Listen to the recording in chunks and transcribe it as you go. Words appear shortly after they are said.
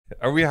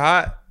Are we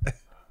hot?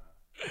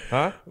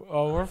 Huh?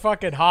 Oh, we're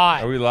fucking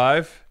hot. Are we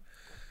live?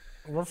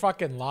 We're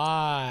fucking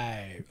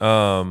live.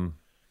 So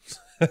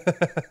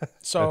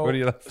what are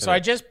you laughing So at? I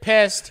just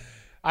pissed.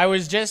 I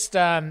was just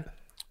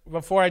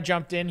before I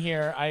jumped in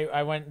here,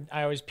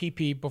 I was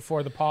pee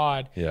before the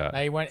pod. Yeah. And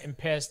I went and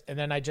pissed, and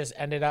then I just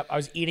ended up I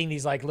was eating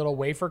these like little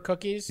wafer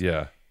cookies.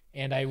 Yeah.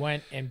 And I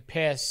went and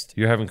pissed.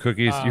 You're having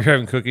cookies. You're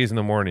having cookies in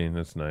the morning.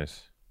 That's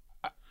nice.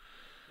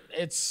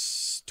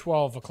 It's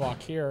 12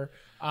 o'clock here.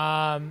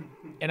 And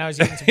I was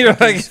eating some You're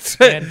like, cookies.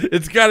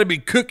 it's got to be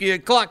cookie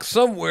o'clock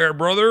somewhere,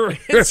 brother.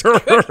 It's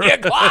cookie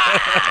o'clock.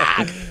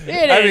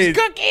 It is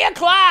cookie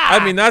o'clock.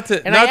 I mean, not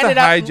to And I ended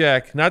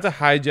up-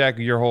 hijack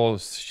your whole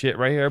shit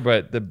right here,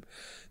 but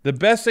the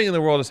best thing in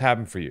the world has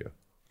happened for you.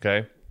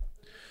 Okay,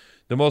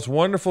 the most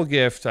wonderful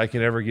gift I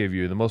can ever give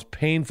you, the most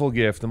painful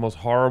gift, the most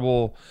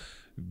horrible,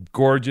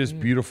 gorgeous,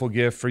 beautiful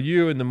gift for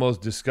you, and the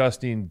most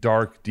disgusting,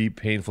 dark, deep,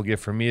 painful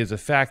gift for me is the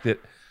fact that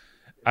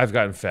I've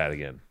gotten fat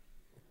again.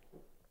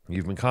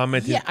 You've been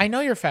commenting. Yeah, I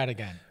know you're fat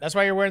again. That's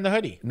why you're wearing the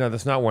hoodie. No,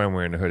 that's not why I'm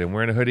wearing a hoodie. I'm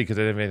wearing a hoodie because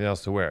I didn't have anything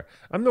else to wear.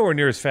 I'm nowhere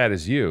near as fat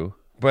as you,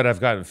 but I've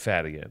gotten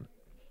fat again.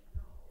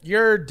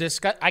 You're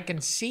I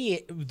can see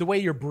it, the way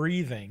you're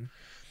breathing.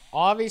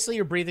 Obviously,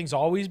 your breathing's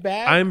always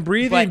bad. I'm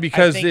breathing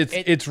because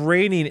it's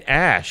raining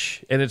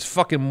ash and it's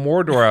fucking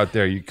Mordor out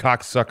there, you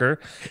cocksucker.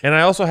 And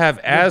I also have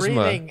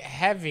asthma. Breathing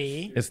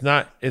heavy. It's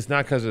not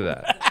because of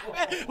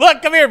that.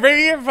 Look, come here,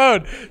 bring your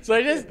phone. So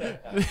I just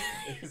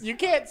you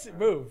can't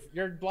move.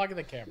 You're blocking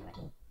the camera.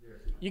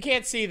 You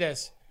can't see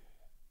this.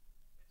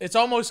 It's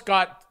almost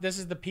got. This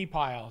is the pee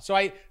pile. So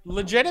I'm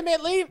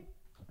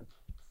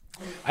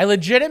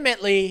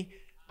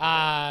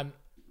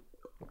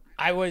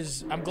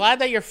glad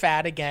that you're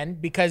fat again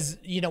because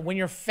when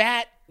you're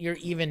fat, you're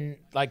even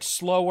like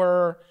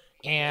slower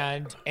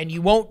and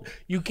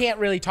you can't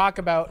really talk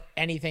about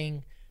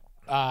anything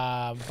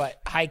but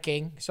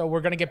hiking. So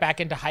we're gonna get back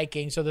into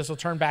hiking. So this will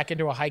turn back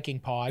into a hiking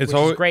pod, which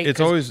is great.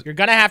 You're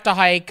gonna have to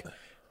hike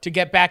to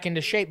get back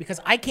into shape because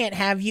I can't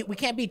have you. We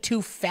can't be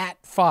two fat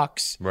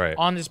fucks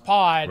on this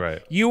pod.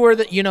 Right. You were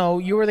the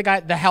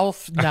guy, the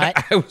health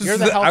nut. You're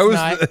the health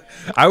nut.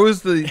 I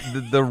was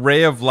the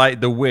ray of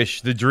light, the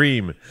wish, the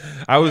dream.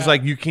 I was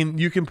like, you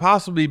can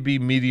possibly be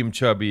medium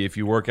chubby if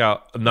you work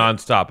out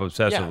nonstop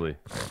obsessively.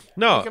 Yeah.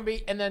 No, you can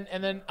be, and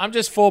then I'm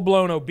just full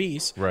blown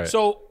obese. Right.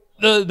 So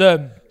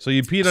so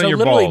you peed on your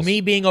literally balls.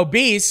 me being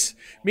obese,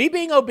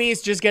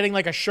 just getting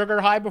like a sugar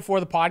high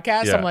before the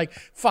podcast. Yeah. I'm like,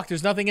 fuck,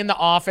 there's nothing in the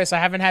office. I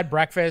haven't had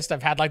breakfast.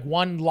 I've had like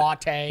one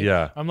latte.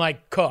 Yeah. I'm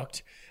like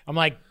cooked. I'm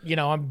like,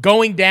 I'm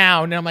going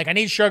down and I'm like, I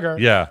need sugar.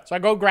 Yeah. So I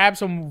go grab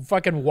some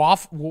fucking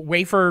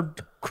wafer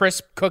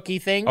crisp cookie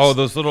things. Oh,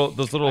 those little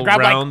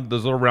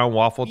round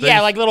waffle things.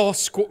 Yeah, like little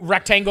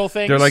rectangle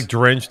things. They're like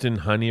drenched in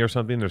honey or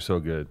something. They're so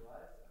good.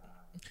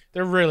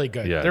 They're really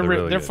good. Yeah,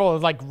 they're full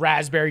of like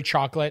raspberry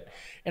chocolate.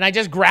 And I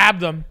just grab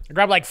them. I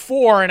grab like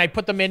 4 and I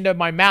put them into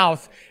my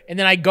mouth. And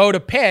then I go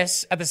to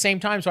piss at the same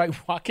time. So I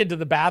walk into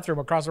the bathroom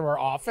across from our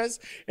office.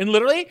 And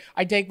literally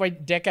I take my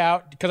dick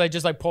out because I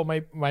just like pull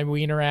my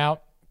wiener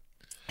out.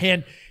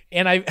 And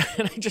I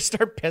just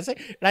start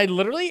pissing. And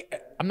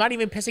I'm not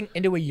even pissing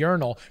into a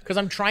urinal because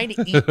I'm trying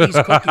to eat these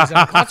cookies. And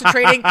I'm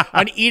concentrating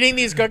on eating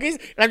these cookies.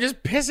 And I'm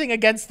just pissing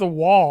against the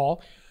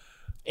wall.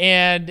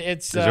 And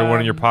it's... Is there one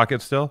in your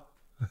pocket still?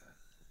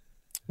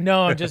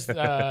 No, I'm just.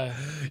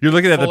 You're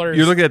looking at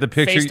the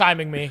picture.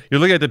 FaceTiming me. You're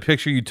looking at the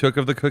picture you took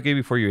of the cookie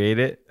before you ate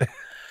it.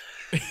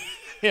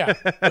 Yeah.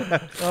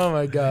 Oh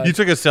my god. You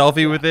took a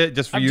selfie with it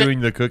just for you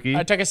eating the cookie.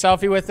 I took a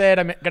selfie with it.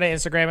 I'm gonna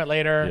Instagram it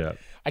later. Yeah.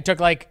 I took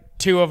like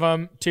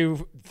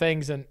 2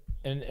 things, and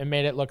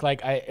made it look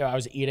like I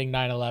was eating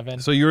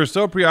 9/11. So you were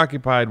so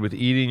preoccupied with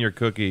eating your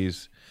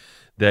cookies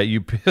that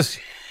you pissed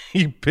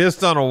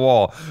on a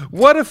wall.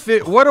 What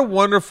a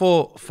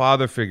wonderful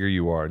father figure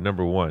you are.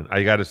 Number one,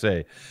 I got to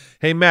say.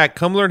 Hey, Matt,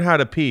 come learn how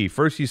to pee.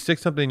 First, you stick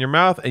something in your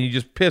mouth, and you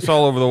just piss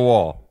all over the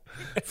wall.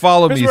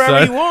 Follow me,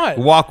 son. You want.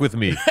 Walk with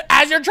me.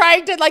 As you're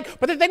trying to,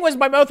 but the thing was,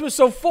 my mouth was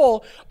so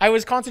full, I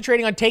was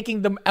concentrating on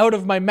taking them out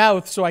of my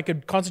mouth so I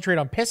could concentrate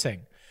on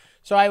pissing.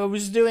 So I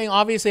was doing,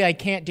 obviously, I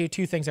can't do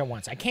 2 things at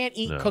once. I can't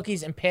eat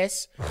cookies and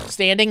piss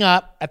standing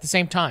up at the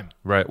same time.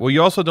 Right. Well,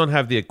 you also don't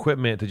have the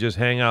equipment to just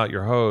hang out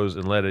your hose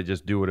and let it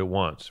just do what it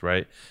wants,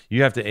 right?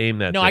 You have to aim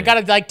that thing. I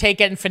got to take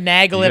it and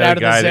finagle it out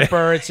of the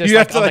zipper. It's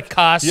just on the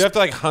cusp. You have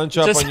to hunch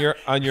up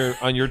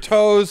on your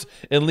toes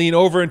and lean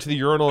over into the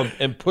urinal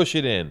and push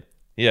it in.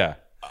 Yeah.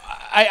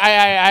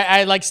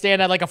 I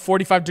stand at like a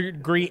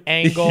 45-degree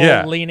angle,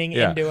 leaning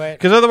into it.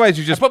 Because otherwise,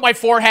 you just put my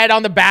forehead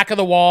on the back of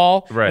the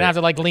wall, right, and I have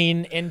to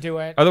lean into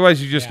it.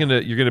 Otherwise, you're just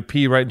gonna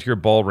pee right into your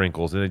ball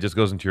wrinkles, and it just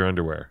goes into your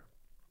underwear.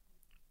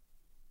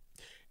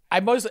 I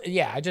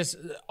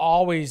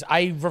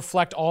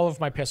reflect all of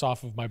my piss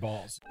off of my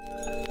balls.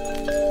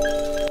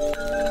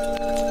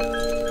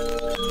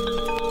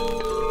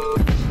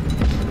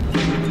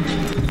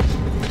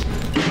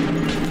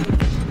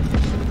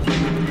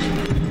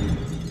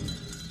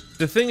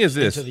 The thing is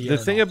this. The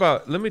thing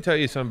about, let me tell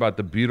you something about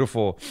the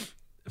beautiful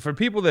for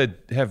people that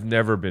have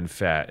never been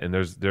fat, and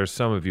there's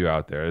some of you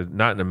out there,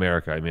 not in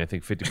America. I mean, I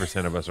think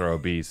 50% of us are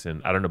obese,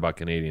 and I don't know about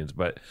Canadians,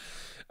 but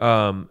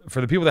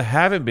for the people that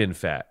haven't been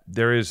fat,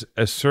 there is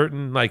a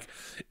certain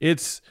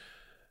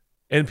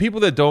and people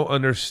that don't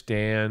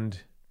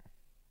understand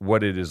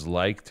what it is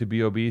like to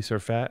be obese or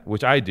fat,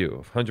 which I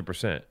do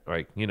 100%.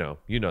 Like, you know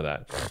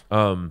that.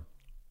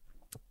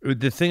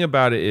 The thing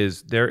about it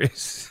is there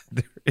is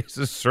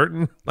a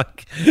certain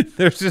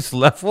there's this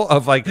level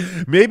of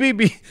maybe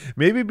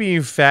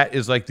being fat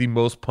is like the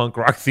most punk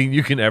rock thing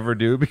you can ever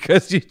do,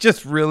 because you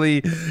just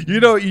really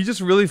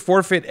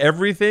forfeit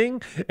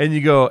everything, and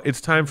you go,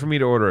 it's time for me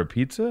to order a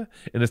pizza,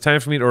 and it's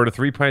time for me to order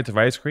 3 pints of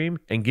ice cream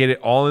and get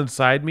it all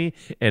inside me,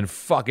 and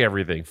fuck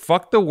everything,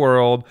 fuck the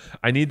world.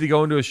 I need to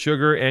go into a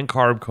sugar and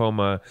carb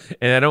coma,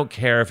 and I don't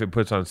care if it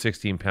puts on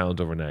 16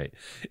 pounds overnight.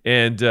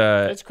 And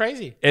it's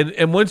crazy.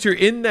 And once you're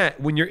in that,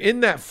 when you're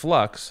in that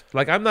flux,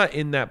 I'm not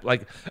in that,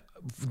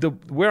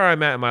 where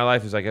I'm at in my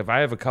life is if I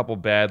have a couple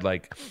bad,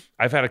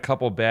 I've had a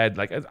couple bad,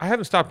 I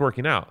haven't stopped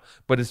working out,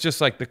 but it's just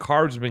the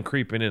carbs have been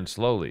creeping in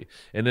slowly.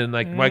 And then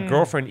my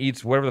girlfriend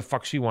eats whatever the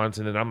fuck she wants.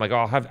 And then I'm like,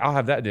 I'll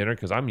have that dinner,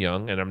 cause I'm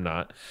young and I'm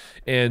not.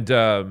 And,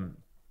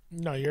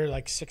 no, you're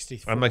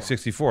 64. I'm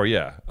 64.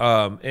 Yeah.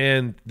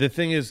 And the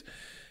thing is,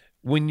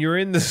 when you're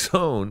in the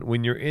zone,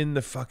 when you're in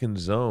the fucking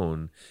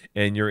zone,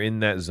 and you're in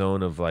that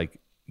zone of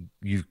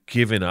you've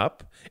given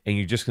up and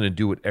you're just going to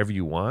do whatever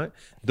you want,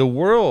 the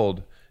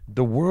world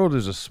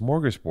is a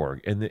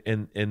smorgasbord,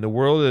 and the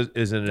world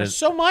is there's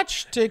so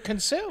much to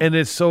consume, and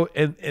it's so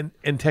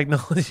and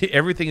technology,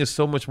 everything is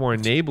so much more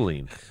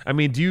enabling. I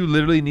mean, do you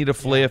literally need a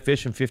fillet of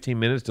fish in 15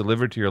 minutes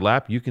delivered to your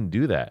lap? You can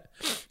do that.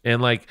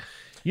 And look,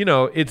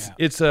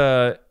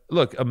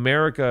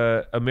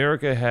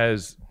 America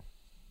has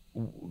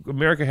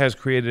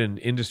created an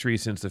industry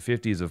since the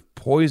 50s of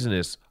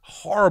poisonous,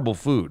 horrible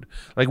food.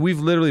 We've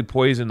literally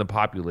poisoned the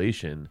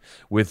population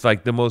with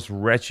the most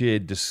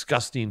wretched,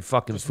 disgusting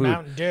fucking food.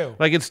 Mountain Dew.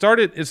 It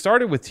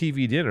started with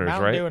TV dinners,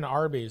 Mountain right? Dew and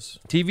Arby's.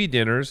 TV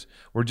dinners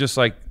were just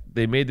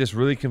they made this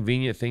really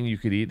convenient thing you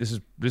could eat. This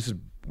is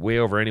way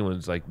over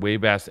anyone's way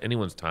past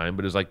anyone's time,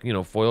 but it's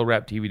foil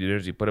wrapped TV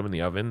dinners. You put them in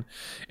the oven,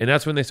 and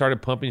that's when they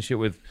started pumping shit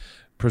with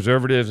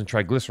preservatives and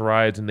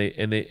triglycerides.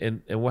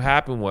 And what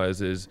happened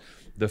was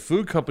the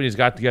food companies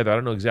got together, I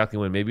don't know exactly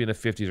when, maybe in the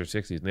 50s or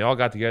 60s, and they all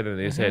got together and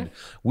they said,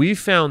 we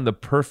found the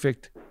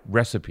perfect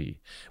recipe.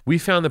 We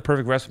found the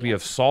perfect recipe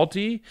of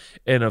salty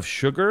and of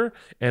sugar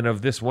and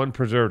of this one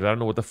preservative. I don't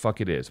know what the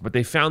fuck it is, but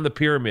they found the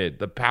pyramid,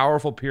 the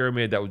powerful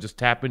pyramid that would just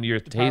tap into your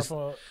taste.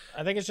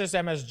 I think it's just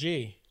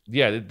MSG.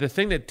 Yeah, the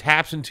thing that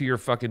taps into your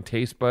fucking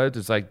taste buds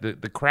is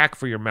the crack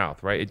for your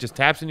mouth, right? It just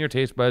taps in your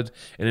taste buds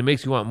and it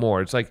makes you want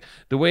more. It's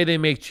the way they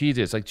make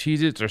Cheez-Its.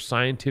 Cheez-Its are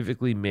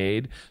scientifically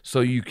made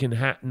so you can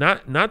have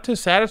not to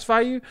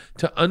satisfy you,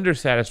 to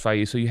under-satisfy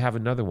you, so you have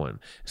another one.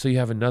 So you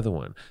have another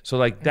one. So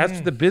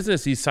that's the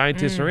business these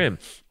scientists are in.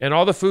 And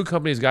all the food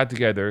companies got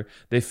together,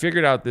 they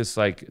figured out this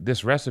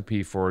this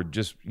recipe for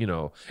just,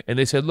 and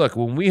they said, look,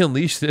 when we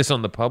unleash this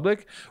on the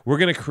public, we're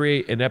going to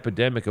create an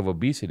epidemic of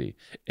obesity.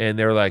 And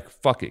they're like,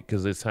 fuck it,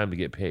 because it's time to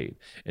get paid.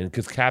 And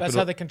because capital, that's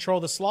how they control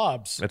the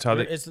slobs. That's how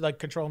it's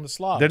controlling the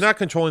slobs. They're not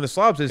controlling the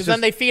slobs. Because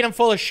then they feed them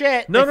full of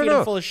shit. No.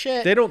 Them full of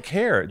shit. They don't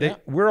care.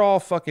 We're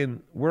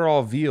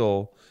all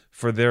veal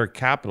for their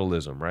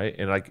capitalism, right?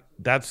 And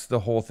that's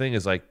the whole thing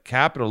is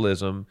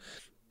capitalism,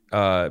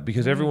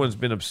 because everyone's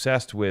been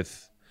obsessed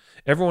with.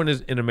 Everyone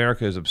in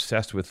America is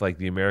obsessed with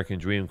the American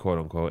dream, quote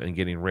unquote, and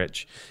getting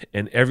rich.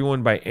 And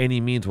everyone by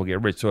any means will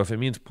get rich. So if it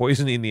means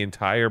poisoning the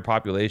entire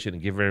population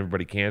and giving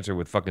everybody cancer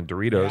with fucking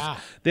Doritos,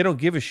 they don't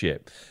give a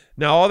shit.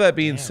 Now, all that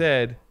being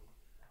said,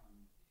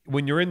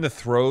 when you're in the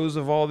throes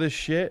of all this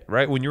shit,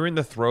 right? When you're in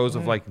the throes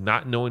of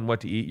not knowing what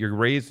to eat, you're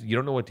raised, you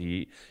don't know what to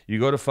eat. You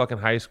go to fucking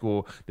high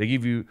school, they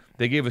gave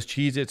us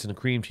Cheez-Its and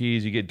cream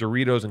cheese. You get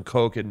Doritos and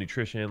Coke and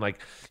nutrition.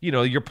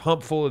 You're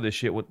pumped full of this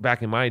shit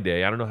back in my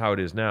day. I don't know how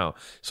it is now.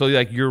 So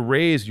you're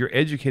raised, you're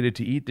educated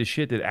to eat the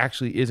shit that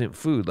actually isn't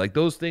food.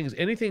 Those things,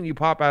 anything you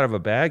pop out of a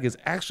bag is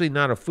actually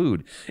not a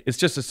food. It's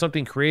just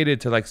something created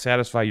to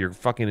satisfy your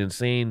fucking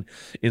insane,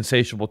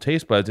 insatiable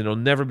taste buds, and it'll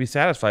never be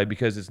satisfied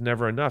because it's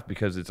never enough,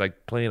 because it's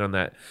playing on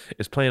that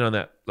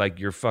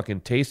your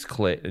fucking taste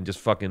clit and just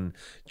fucking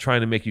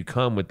trying to make you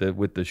come with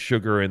the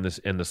sugar and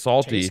the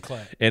salty,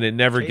 and it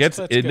never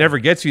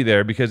gets you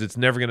there because it's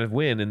never going to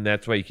win, and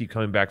that's why you keep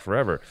coming back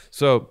forever.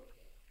 So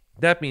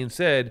that being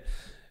said,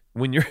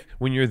 when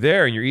you're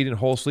there and you're eating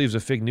whole sleeves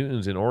of Fig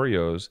Newtons and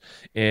Oreos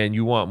and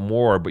you want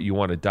more but you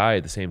want to die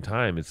at the same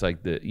time, it's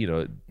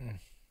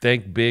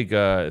thank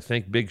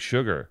big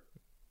sugar.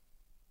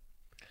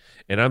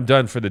 And I'm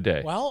done for the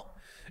day. Well,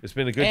 it's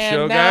been a good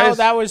show, and now guys.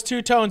 That was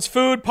Two Tones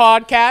Food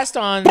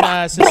Podcast on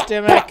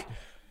systemic,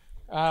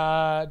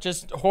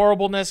 just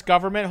horribleness,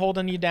 government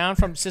holding you down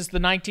since the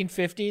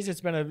 1950s. It's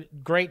been a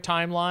great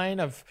timeline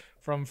of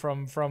from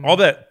all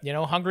that,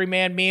 Hungry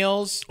Man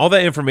Meals. all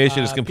that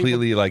information is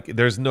completely like,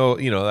 there's no,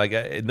 like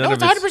none No, of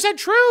it's it's 100%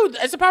 true.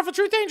 It's the powerful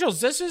truth,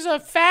 angels. This is a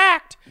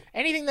fact.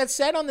 Anything that's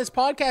said on this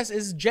podcast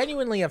is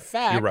genuinely a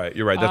fact.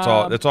 You're right.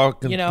 That's all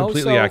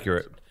completely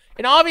accurate.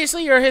 And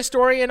obviously, you're a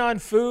historian on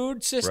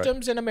food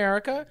systems in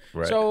America.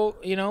 Right. So,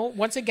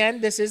 once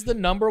again, this is the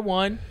number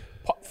one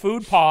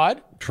food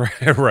pod.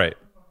 Right.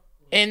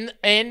 In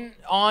the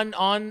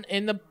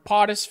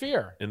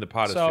podosphere. In the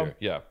podosphere,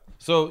 yeah.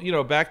 So,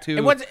 back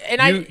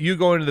to you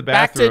going to the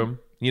bathroom,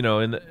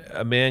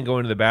 a man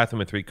going to the bathroom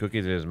with 3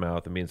 cookies in his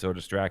mouth and being so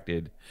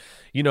distracted.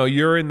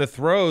 You're in the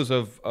throes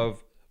of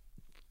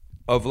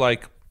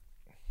like,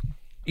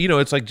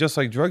 it's like just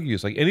like drug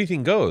use. Like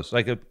anything goes.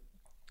 Like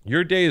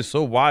your day is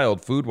so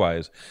wild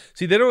food-wise.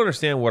 See, they don't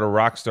understand what a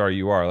rock star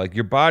you are. Like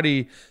your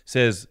body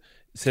says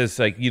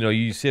like,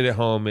 you sit at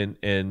home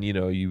and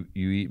you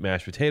eat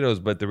mashed potatoes,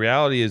 but the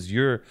reality is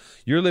you're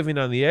living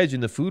on the edge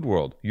in the food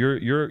world.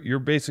 You're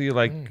basically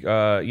like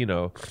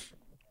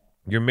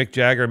you're Mick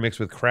Jagger mixed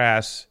with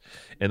Crass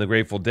and the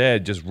Grateful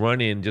Dead, just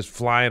running, just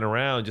flying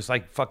around, just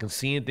like fucking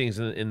seeing things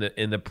in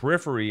the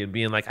periphery and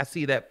being like, I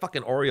see that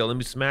fucking Oreo, let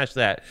me smash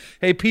that.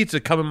 Hey, pizza,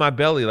 come in my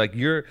belly. Like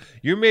you're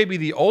maybe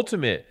the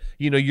ultimate,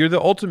 you're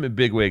the ultimate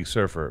big wave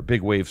surfer.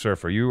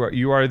 You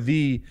are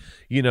the,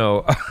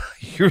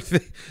 you're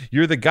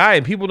the guy,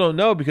 and people don't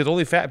know because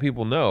only fat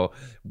people know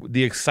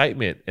the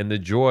excitement and the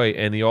joy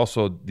and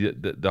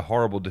the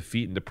horrible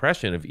defeat and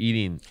depression of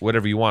eating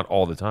whatever you want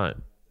all the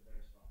time.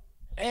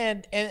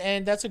 And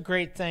that's a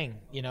great thing,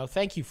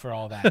 thank you for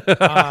all that.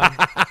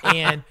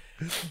 And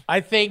I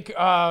think,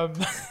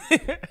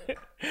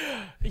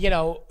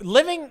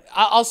 living,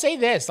 I'll say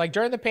this, like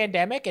during the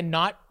pandemic and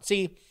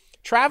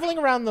traveling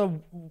around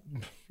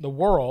the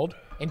world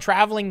and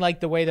traveling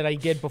like the way that I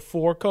did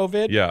before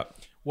COVID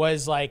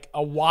was like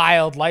a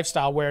wild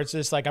lifestyle where it's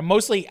just like, I'm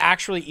mostly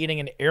actually eating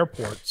in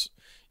airports.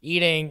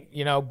 Eating,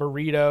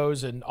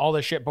 burritos and all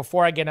this shit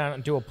before I get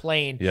onto a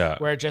plane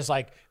where it just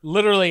like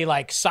literally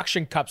like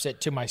suction cups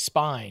it to my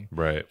spine.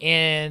 Right.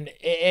 And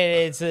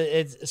it's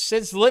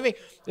since living,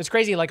 it's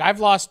crazy. Like I've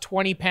lost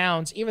 20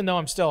 pounds, even though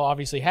I'm still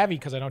obviously heavy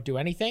because I don't do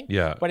anything.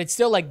 Yeah. But it's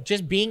still like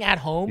just being at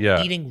home,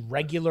 eating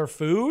regular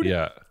food.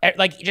 Yeah.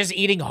 Like just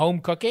eating home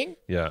cooking.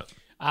 Yeah.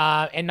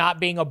 And not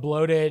being a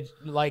bloated,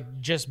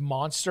 like just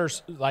monster,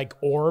 like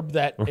orb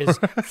that is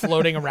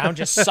floating around,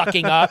 just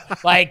sucking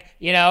up, like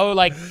it's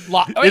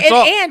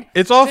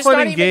all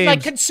fun and games.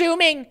 Like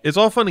consuming. It's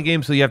all fun and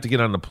games. So you have to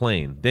get on the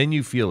plane, then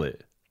you feel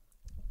it.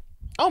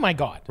 Oh my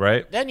God!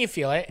 Right? Then you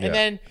feel it,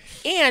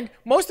 and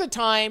most of the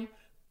time,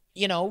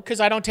 because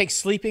I don't take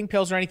sleeping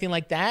pills or anything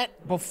like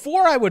that.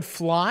 Before I would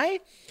fly,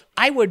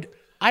 I would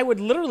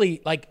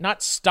literally like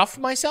not stuff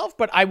myself,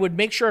 but I would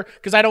make sure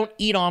because I don't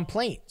eat on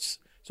planes.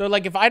 So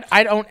like if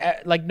I don't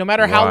like no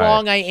matter how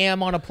long I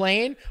am on a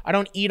plane, I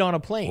don't eat on a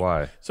plane.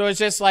 Why? So it's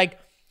just like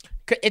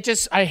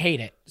I hate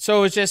it.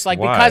 So it's just like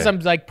because I'm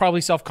like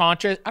probably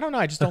self-conscious. I don't know.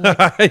 I just don't like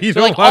it. You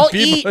don't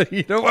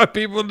want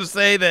people to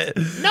say that.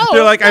 No,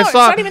 they're like, it's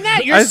not even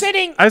that. You're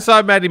sitting. I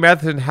saw Maddie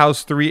Matheson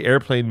house 3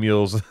 airplane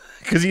meals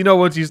because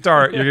once you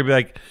start, you're gonna be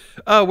like,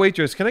 oh,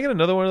 waitress, can I get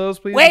another one of those,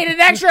 please? Wait, an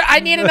extra. I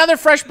need another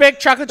fresh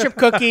baked chocolate chip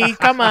cookie.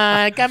 Come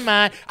on.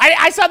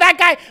 I saw that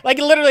guy. Like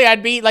literally,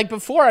 I'd be like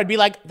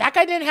that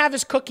guy didn't have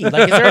his cookie.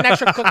 Like, is there an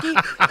extra cookie?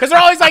 Because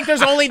they're always like,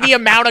 there's only the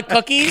amount of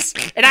cookies,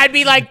 and I'd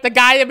be like the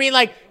guy that'd be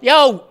like,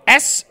 yo,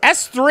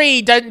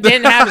 S3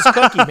 didn't have his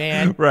cookie,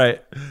 man. Right.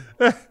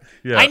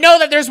 Yeah. I know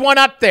that there's one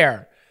up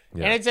there.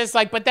 Yeah. And it's just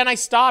like, but then I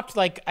stopped,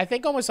 like, I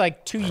think almost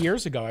like 2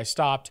 years ago, I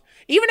stopped.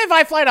 Even if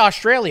I fly to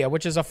Australia,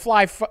 which is a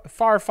far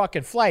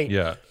fucking flight.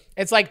 Yeah.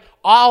 It's like,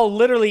 I'll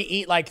literally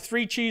eat like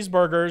 3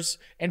 cheeseburgers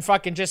and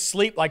fucking just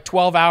sleep like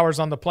 12 hours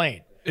on the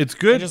plane. It's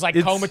good. And just like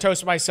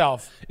comatose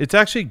myself. It's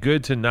actually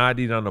good to not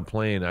eat on a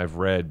plane, I've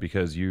read,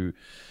 because your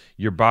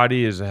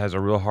body has a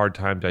real hard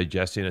time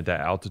digesting at that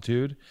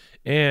altitude.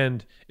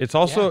 And it's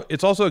also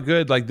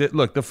good. Like,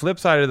 look, the flip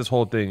side of this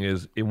whole thing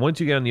is once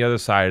you get on the other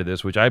side of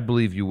this, which I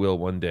believe you will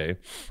one day,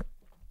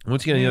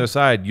 once you get on the other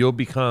side, you'll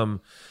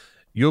become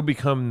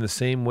the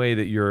same way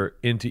that you're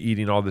into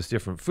eating all this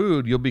different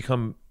food. You'll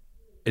become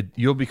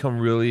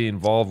really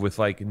involved with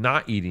like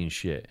not eating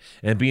shit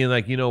and being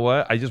like, you know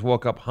what? I just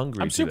woke up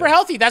hungry. I'm super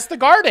healthy. That's the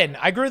garden.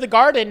 I grew the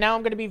garden. Now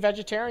I'm going to be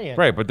vegetarian.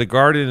 Right, but the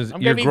garden is I'm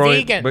going to be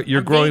vegan. But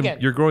you're growing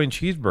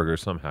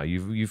cheeseburgers somehow.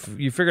 You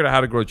figured out how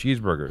to grow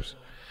cheeseburgers,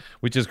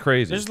 which is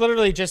crazy. There's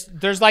literally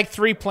there's like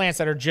 3 plants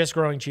that are just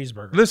growing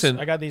cheeseburgers. Listen,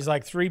 I got these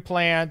like 3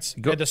 plants.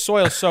 The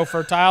soil's so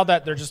fertile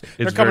that they're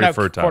coming out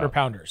fertile. Quarter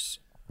pounders.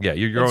 Yeah,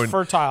 you're growing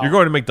fertile. You're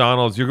going to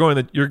McDonald's. You're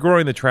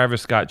growing the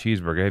Travis Scott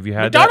cheeseburger. Have you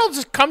had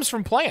McDonald's comes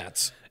from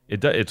plants.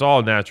 It's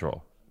all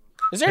natural.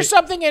 Is there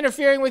something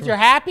interfering with your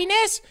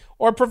happiness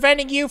or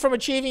preventing you from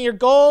achieving your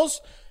goals?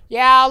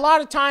 Yeah, a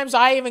lot of times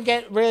I even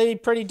get really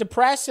pretty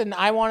depressed and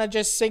I want to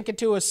just sink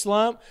into a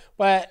slump.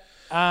 But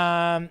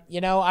I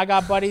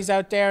got buddies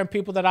out there and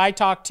people that I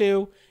talk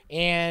to,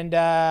 And,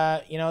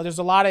 there's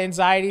a lot of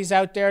anxieties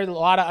out there, a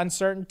lot of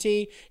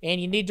uncertainty, and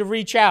you need to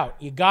reach out.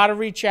 You got to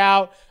reach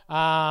out.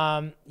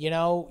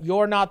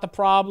 You're not the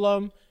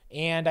problem.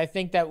 And I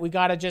think that we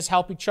got to just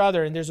help each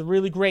other. And there's a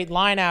really great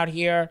line out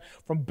here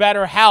from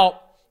BetterHelp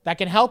that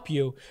can help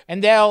you.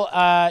 And they'll,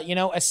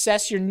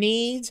 assess your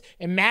needs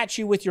and match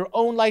you with your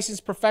own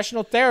licensed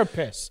professional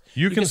therapist.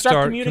 You can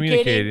start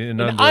communicating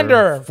in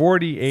under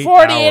 48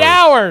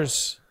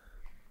 hours.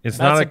 It's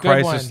not a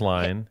crisis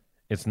line.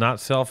 It's not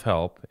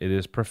self-help. It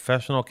is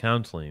professional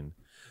counseling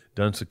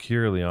done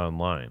securely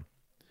online.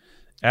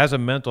 As a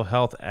mental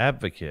health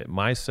advocate,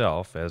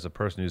 myself, as a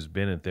person who's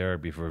been in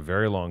therapy for a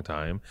very long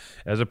time,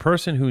 as a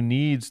person who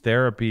needs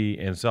therapy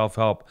and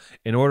self-help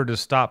in order to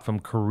stop from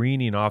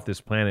careening off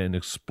this planet and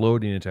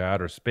exploding into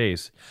outer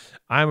space,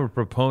 I'm a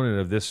proponent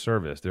of this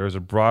service. There is a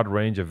broad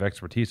range of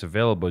expertise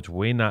available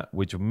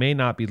which may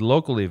not be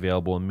locally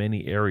available in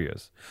many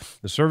areas.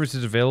 The service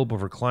is available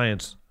for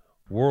clients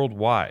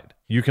worldwide.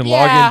 You can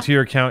log into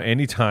your account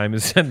anytime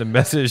and send a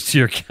message to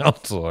your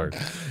counselor.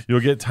 You'll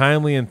get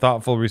timely and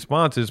thoughtful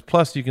responses.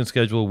 Plus, you can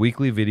schedule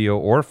weekly video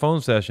or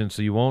phone sessions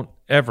so you won't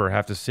ever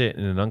have to sit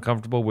in an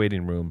uncomfortable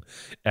waiting room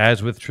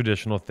as with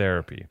traditional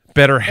therapy.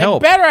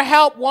 BetterHelp.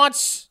 BetterHelp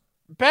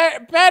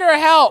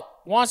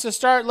wants to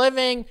start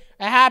living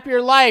a happier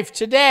life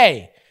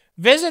today.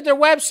 Visit their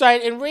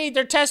website and read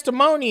their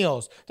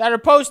testimonials that are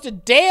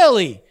posted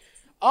daily.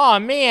 Oh,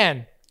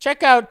 man.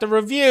 Check out the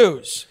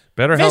reviews.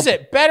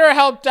 Visit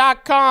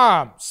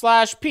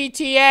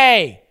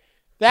BetterHelp.com/PTA.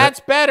 That's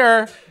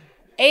better.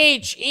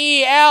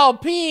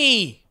 HELP.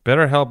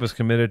 BetterHelp is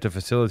committed to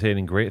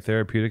facilitating great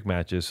therapeutic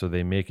matches, so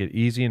they make it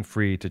easy and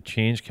free to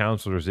change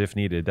counselors if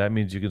needed. That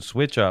means you can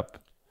switch up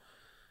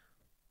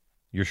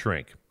your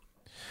shrink.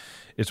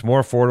 It's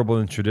more affordable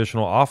than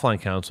traditional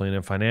offline counseling,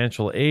 and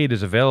financial aid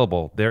is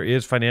available. There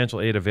is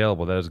financial aid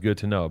available. That is good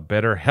to know.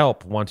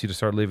 BetterHelp wants you to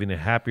start living a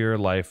happier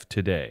life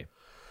today.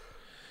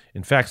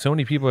 In fact, so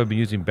many people have been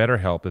using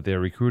BetterHelp that they are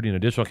recruiting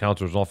additional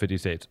counselors in all 50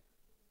 states.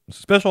 It's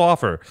a special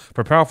offer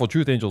for Powerful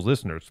Truth Angels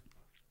listeners.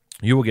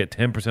 You will get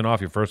 10%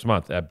 off your first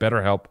month at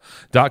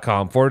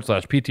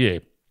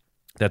BetterHelp.com/PTA.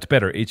 That's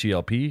better,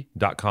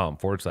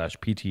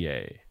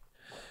 HELP.com/PTA.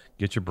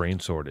 Get your brain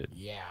sorted.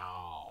 Yeah.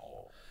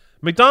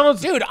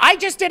 McDonald's. Dude, I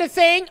just did a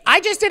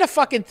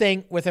fucking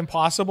thing with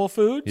Impossible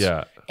Foods.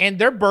 Yeah. And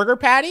their burger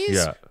patties.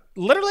 Yeah.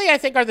 Literally, I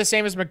think are the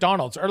same as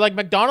McDonald's, or like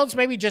McDonald's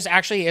maybe just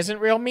actually isn't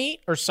real meat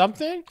or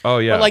something. Oh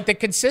yeah, but like the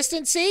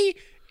consistency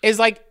is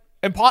like.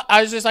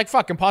 I was just like,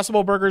 fuck.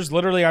 Impossible Burgers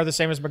literally are the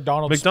same as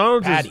McDonald's.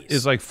 McDonald's patties.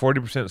 is like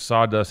 40%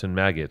 sawdust and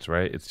maggots,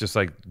 right? It's just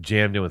like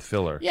jammed in with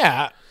filler.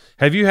 Yeah.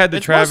 Have you had the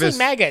Travis? Mostly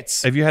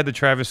maggots. Have you had the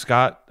Travis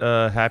Scott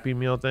Happy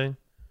Meal thing?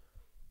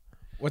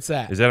 What's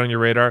that? Is that on your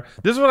radar?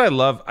 This is what I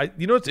love.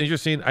 You know what's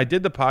interesting? I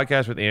did the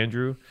podcast with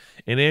Andrew,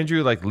 and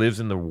Andrew like lives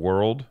in the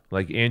world.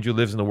 Like Andrew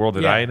lives in the world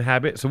that I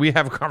inhabit. So we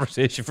have a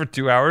conversation for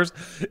 2 hours.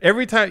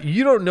 Every time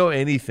you don't know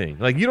anything.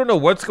 Like you don't know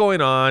what's going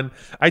on.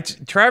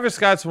 Travis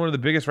Scott's one of the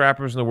biggest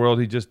rappers in the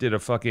world. He just did a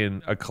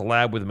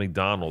collab with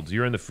McDonald's.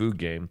 You're in the food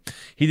game.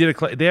 He did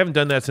they haven't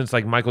done that since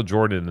like Michael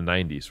Jordan in the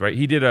 90s, right?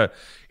 He did a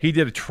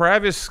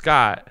Travis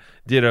Scott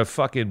did a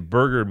fucking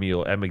burger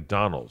meal at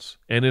McDonald's.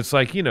 And it's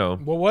like,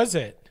 what was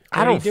it?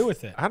 What do you do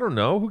with it? I don't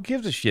know. Who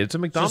gives a shit? It's a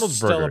McDonald's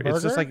Still burger. a burger.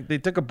 It's just like they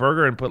took a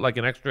burger and put like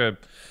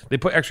they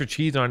put extra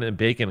cheese on it and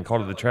bacon and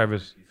called it the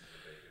Travis.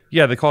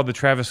 Yeah, they called it the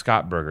Travis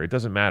Scott burger. It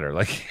doesn't matter.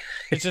 Like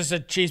it's just a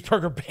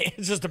cheeseburger.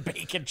 It's just a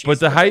bacon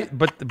cheeseburger.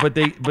 But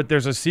but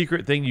there's a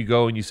secret thing you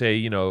go and you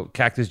say,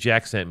 Cactus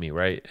Jack sent me,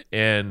 right?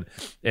 And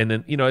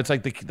then it's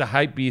like the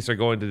hype beasts are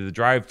going to the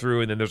drive-through,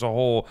 and then there's a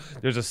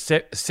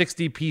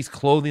 60-piece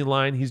clothing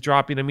line he's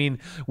dropping. I mean,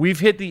 we've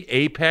hit the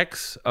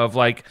apex of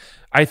like.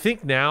 I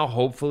think now,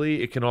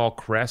 hopefully, it can all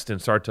crest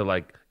and start to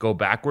like go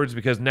backwards,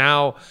 because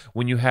now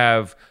when you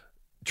have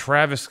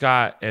Travis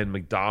Scott and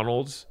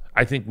McDonald's,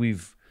 I think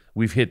we've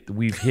hit it.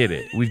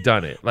 We've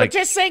done it. Like, but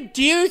just think,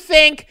 do you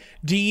think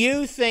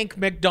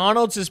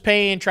McDonald's is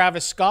paying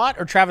Travis Scott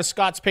or Travis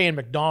Scott's paying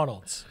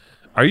McDonald's?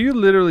 Are you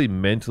literally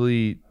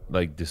mentally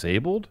like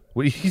disabled?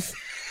 What do you think?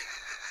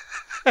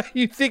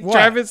 You think what?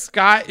 Travis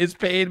Scott is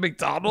paying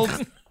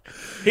McDonald's?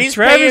 He's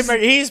paying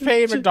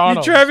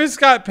McDonald's. Travis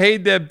Scott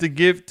paid them to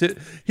give to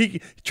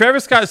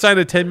Travis Scott signed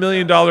a $10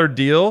 million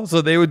deal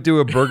so they would do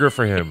a burger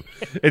for him,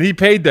 and he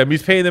paid them.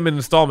 He's paying them in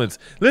installments.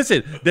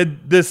 Listen,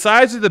 the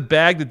size of the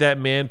bag that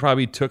man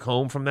probably took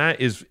home from that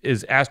is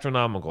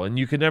astronomical, and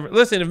you could never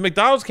listen. If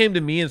McDonald's came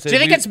to me and said, "Do you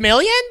think it's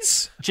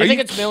millions? Do you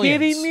think it's millions?"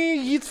 Kidding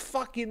me?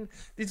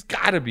 It's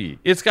gotta be.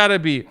 It's gotta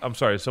be. I'm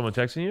sorry. Is someone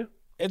texting you?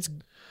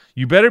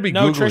 You better be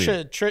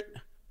Googling. Trisha.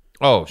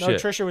 Oh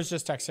shit! Trisha was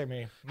just texting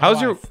me.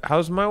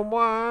 How's my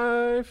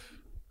wife?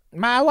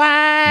 My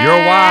wife.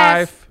 Your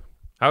wife.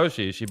 How is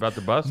she? Is she about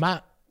to bust?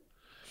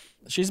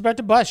 She's about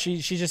to bust. She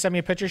just sent me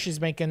a picture. She's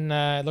making.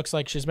 It looks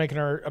like she's making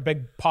her a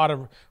big pot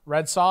of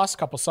red sauce,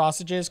 couple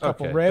sausages,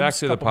 couple ribs. Back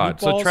to the pot.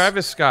 Meatballs. So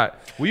Travis Scott,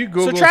 will you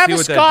Google and see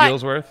what that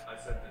deal's worth?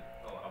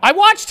 I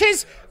watched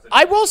his.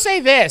 I will say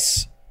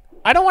this.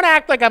 I don't want to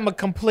act like I'm a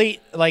complete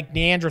like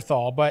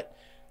Neanderthal, but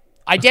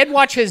I did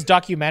watch his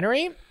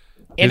documentary,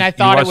 and I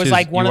thought it was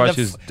like one of the.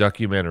 His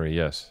documentary,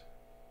 yes.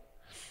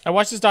 I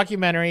watched his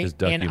documentary,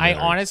 and I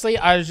honestly,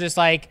 I was just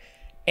like,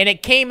 and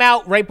it came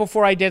out right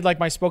before I did like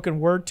my spoken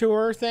word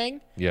tour thing.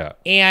 Yeah.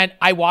 And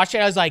I watched it.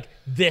 I was like,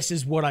 this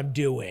is what I'm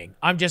doing.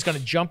 I'm just going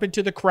to jump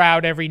into the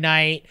crowd every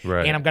night,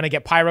 right. and I'm going to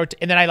get pyro.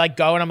 And then I like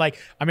go, and I'm like,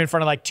 I'm in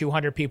front of like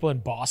 200 people in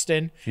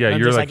Boston. Yeah, and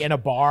I'm you're just like in a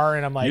bar,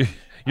 and I'm like,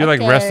 you're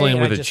okay, like wrestling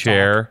and with a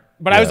chair. Talk.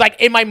 But I was like,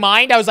 in my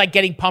mind, I was like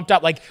getting pumped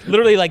up. Like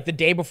literally like the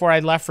day before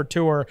I left for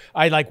tour,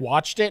 I like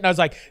watched it and I was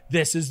like,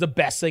 this is the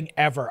best thing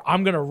ever.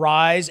 I'm going to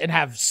rise and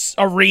have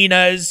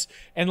arenas.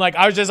 And like,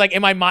 I was just like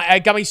in my mind,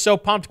 it got me so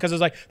pumped because it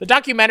was like, the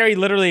documentary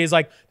literally is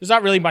like, there's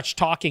not really much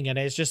talking in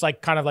it. It's just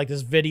like kind of like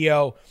this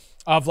video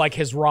of like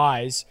his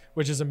rise,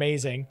 which is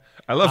amazing.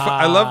 I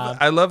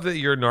love that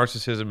your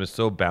narcissism is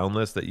so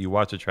boundless that you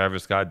watch a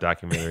Travis Scott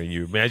documentary and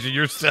you imagine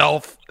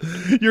yourself.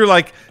 You're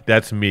like,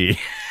 that's me.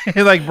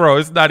 You're like, bro,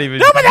 it's not even.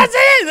 No, but that's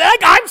it. Like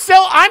I'm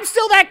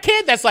still that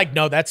kid that's like,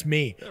 no, that's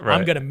me. Right.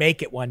 I'm gonna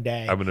make it one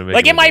day. I'm gonna make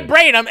like it in my day.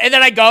 brain. And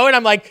then I go and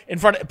I'm like in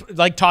front of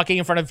like talking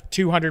in front of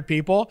 200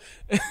 people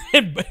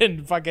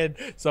in fucking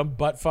some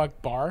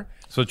buttfuck bar.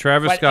 So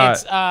Travis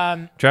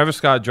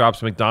Scott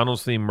drops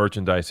McDonald's themed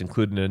merchandise,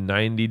 including a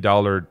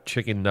 $90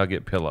 chicken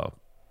nugget pillow.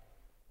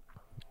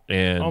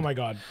 And oh my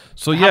god!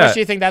 So how much do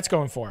you think that's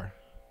going for?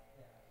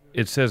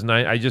 It says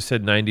I just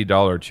said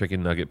 $90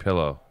 chicken nugget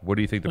pillow. What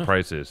do you think the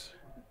price is?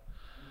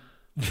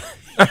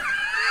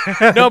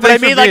 No, but I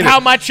mean, like,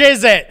 how much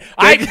is it?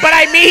 I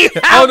mean,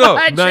 how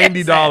much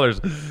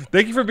 $90.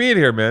 Thank you for being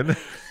here, man.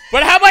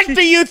 But how much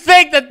do you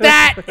think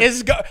that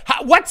is?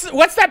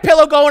 What's that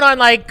pillow going on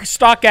like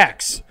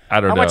StockX? I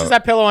don't know. How much is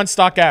that pillow on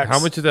StockX? How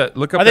much is that?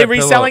 Look up. Are they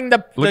reselling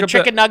the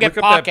chicken nugget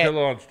pocket?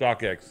 Look up that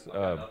pillow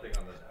on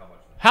StockX.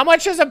 How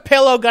much is a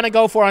pillow gonna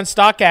go for on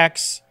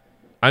StockX?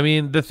 I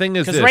mean, the thing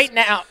is this. Right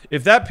now,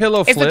 if that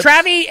pillow flips, is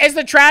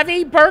the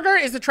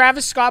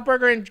Travis Scott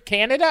burger in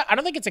Canada? I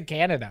don't think it's in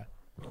Canada.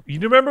 You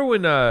remember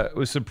when it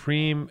was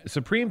Supreme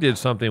did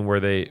something where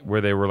they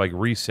were like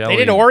reselling.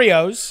 They did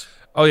Oreos.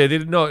 Oh yeah, they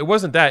didn't. No, it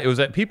wasn't that. It was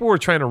that people were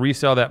trying to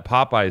resell that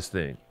Popeyes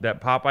thing,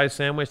 that Popeyes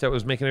sandwich that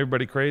was making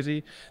everybody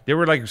crazy. They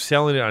were like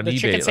selling it on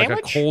eBay, like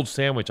a cold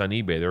sandwich on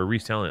eBay. They were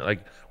reselling it.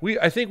 Like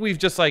I think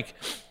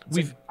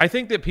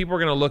that people are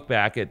gonna look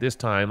back at this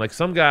time, like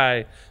some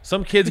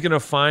kid's gonna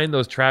find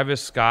those Travis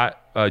Scott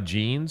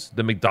jeans,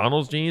 the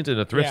McDonald's jeans in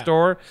a thrift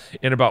store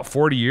in about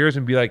 40 years,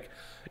 and be like,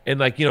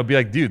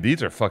 dude,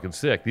 these are fucking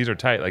sick. These are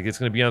tight. Like it's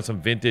gonna be on some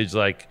vintage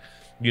like.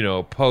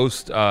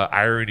 Post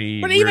irony.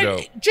 But weirdo.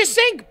 Even just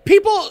saying,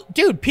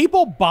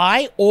 people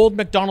buy old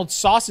McDonald's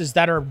sauces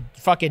that are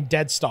fucking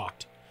dead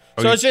stocked.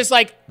 So it's just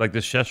like the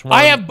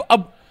Szechuan.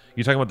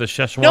 You talking about the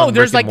Szechuan? No,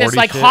 there's like this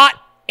like shit?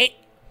 hot.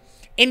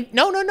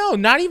 No,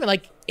 not even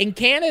like in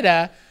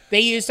Canada. They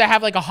used to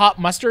have like a hot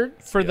mustard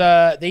for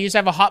the. They used to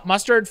have a hot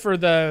mustard for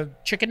the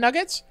chicken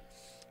nuggets,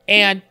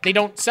 and they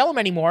don't sell them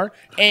anymore.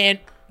 And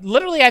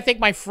literally, I think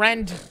my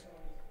friend.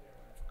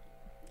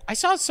 I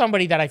saw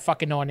somebody that I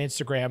fucking know on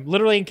Instagram,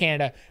 literally in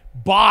Canada,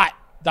 bought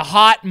the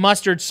hot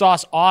mustard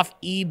sauce off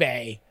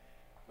eBay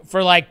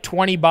for like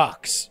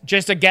 $20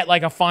 just to get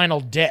like a final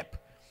dip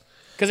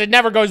because it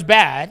never goes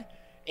bad.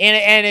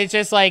 And it's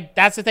just like,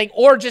 that's the thing.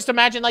 Or just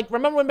imagine, like,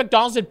 remember when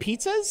McDonald's did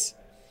pizzas?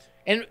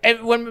 And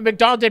when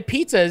McDonald's did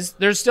pizzas,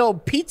 there's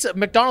still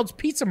McDonald's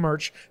pizza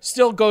merch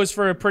still goes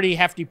for a pretty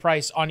hefty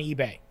price on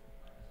eBay.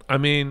 I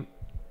mean,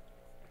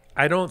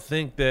 I don't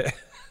think that,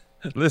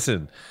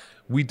 listen,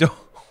 we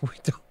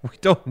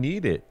don't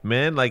need it,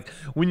 man. Like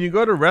when you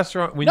go to a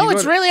restaurant,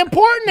 it's really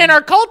important in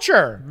our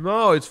culture.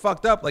 No, it's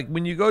fucked up. Like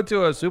when you go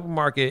to a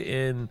supermarket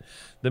in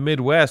the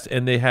Midwest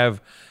and they have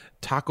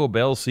Taco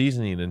Bell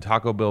seasoning and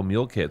Taco Bell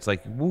meal kits.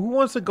 Like who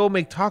wants to go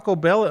make Taco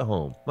Bell at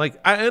home? Like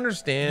I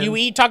understand. You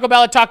eat Taco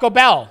Bell at Taco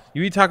Bell.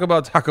 You eat Taco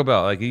Bell.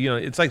 Like,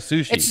 it's like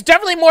sushi. It's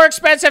definitely more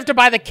expensive to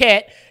buy the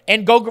kit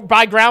and go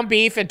buy ground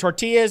beef and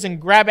tortillas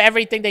and grab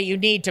everything that you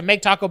need to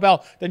make Taco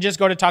Bell than just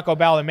go to Taco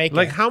Bell and make it.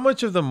 Like how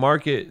much of the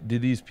market do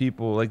these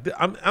people like?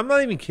 I'm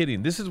not even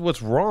kidding. This is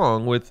what's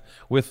wrong with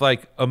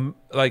like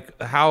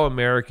how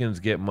Americans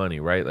get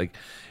money, right? Like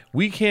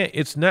we can't.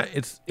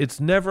 It's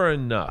never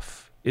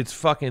enough. It's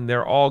fucking.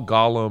 They're all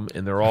Gollum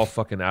and they're all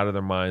fucking out of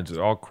their minds.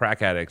 They're all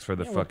crack addicts for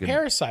the fucking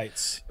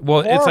parasites.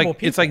 Well,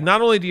 it's like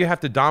not only do you have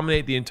to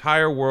dominate the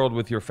entire world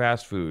with your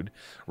fast food,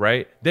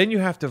 right? Then you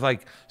have to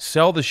like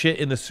sell the shit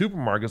in the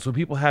supermarket so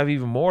people have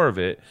even more of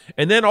it.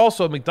 And then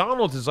also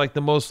McDonald's is like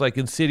the most like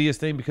insidious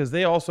thing because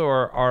they also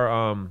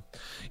are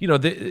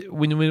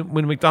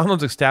when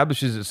McDonald's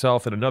establishes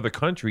itself in another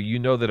country, you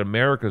know that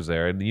America's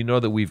there and you know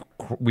that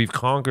we've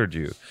conquered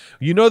you.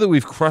 You know that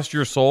we've crushed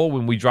your soul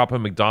when we drop a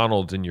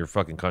McDonald's in your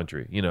fucking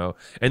country, And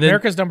then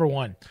America's number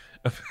one.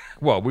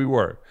 Well, we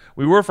were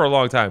for a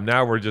long time.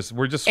 Now we're just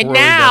swirling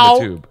down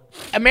the tube.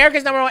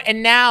 America's number one.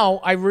 And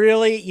now I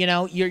really,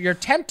 you're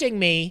tempting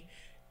me,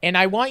 and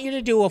I want you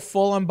to do a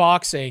full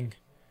unboxing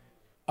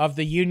of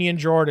the Union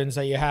Jordans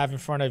that you have in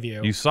front of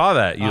you. You saw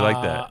that. You like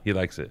that. He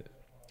likes it.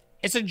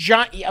 It's a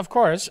giant. Of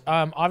course.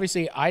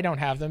 Obviously, I don't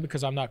have them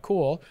because I'm not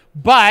cool.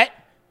 But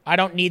I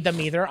don't need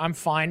them either. I'm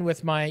fine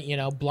with my,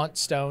 blunt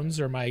stones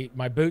or my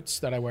boots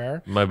that I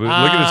wear. Look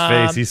at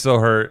his face. He's so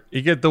hurt.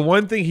 The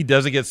one thing he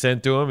doesn't get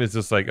sent to him is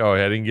just like, oh,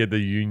 I didn't get the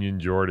Union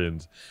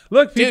Jordans.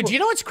 Look, dude, do you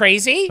know what's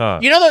crazy? Huh.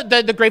 You know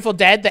the Grateful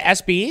Dead, the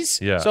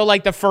SBs? Yeah. So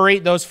like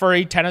those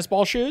furry tennis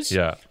ball shoes?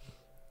 Yeah.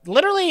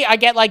 Literally, I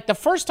get like the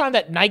first time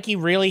that Nike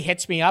really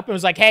hits me up and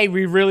was like, hey,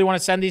 we really want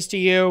to send these to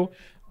you.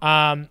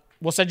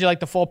 We'll send you like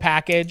the full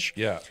package.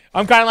 Yeah.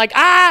 I'm kind of like,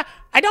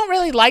 I don't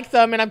really like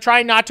them, and I'm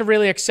trying not to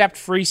really accept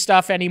free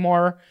stuff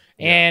anymore.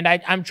 And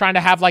I'm trying to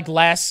have like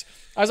less.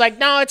 I was like,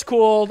 no, it's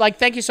cool. Like,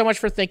 thank you so much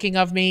for thinking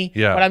of me.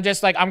 Yeah. But I'm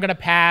just like, I'm going to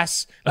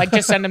pass. Like,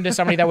 just send them to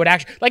somebody that would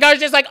actually, like, I was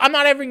just like, I'm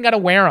not even going to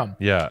wear them.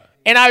 Yeah.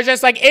 And I was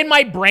just like, in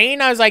my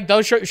brain, I was like,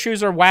 those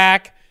shoes are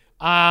whack.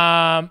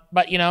 But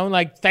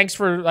like, thanks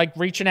for like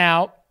reaching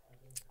out.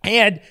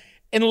 And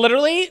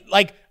literally,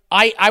 like,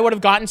 I would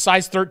have gotten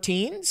size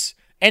 13s.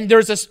 And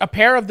there's a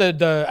pair of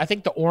the I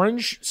think the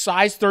orange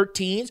size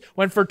 13s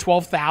went for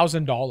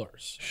 $12,000.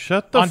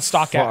 Shut the on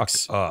fuck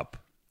StockX. up.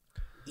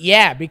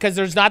 Yeah, because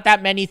there's not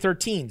that many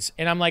 13s,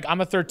 and I'm like,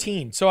 I'm a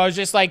 13. So I was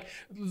just like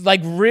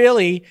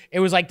really, it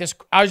was like this.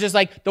 I was just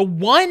like, the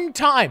one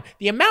time,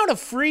 the amount of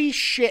free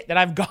shit that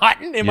I've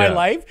gotten in my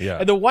life,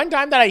 and the one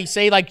time that I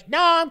say like, no,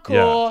 I'm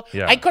cool.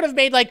 Yeah. I could have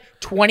made like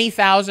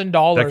 $20,000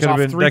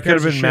 off three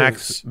pairs of shoes. That could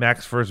have been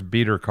Mac's first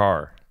beater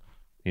car.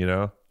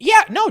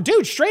 Yeah, no,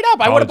 dude, straight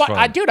up. I would have bought,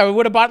 I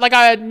would have bought like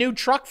a new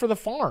truck for the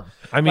farm.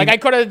 I mean, like I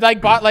could have like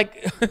bought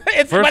like.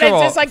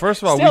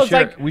 First of all,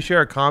 we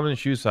share a common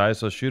shoe size,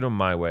 so shoot them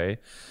my way.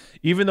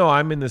 Even though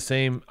I'm in the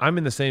same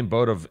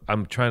boat of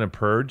I'm trying to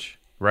purge,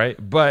 right?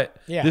 But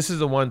this is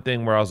the one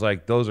thing where I was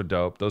like, those are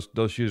dope.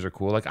 Those shoes are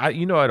cool. Like I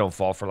don't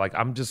fall for like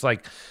I'm just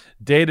like.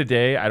 Day to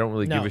day, I don't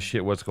really give a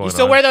shit what's going on. You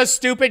still wear those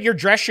stupid, your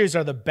dress shoes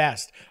are the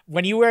best.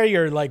 When you wear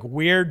your like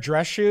weird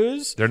dress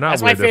shoes, they're not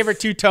that's weird. My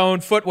favorite two-tone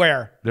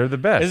footwear. They're the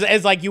best.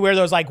 It's like you wear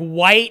those like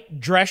white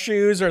dress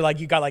shoes or like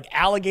you got like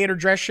alligator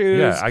dress shoes.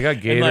 Yeah, I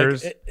got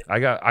gators. I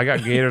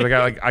got gators.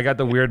 I got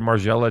the weird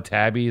Margiela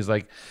tabbies.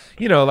 Like,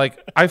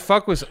 like I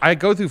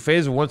go through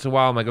phases once in a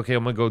while. I'm like, okay,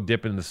 I'm gonna go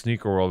dip in the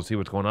sneaker world and see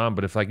what's going on.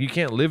 But if like you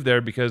can't live there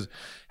because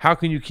how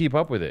can you keep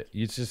up with it?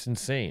 It's just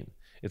insane.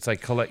 It's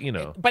like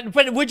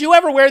But would you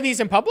ever wear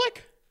these in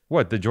public?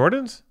 What, the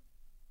Jordans?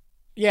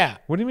 Yeah.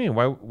 What do you mean?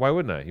 Why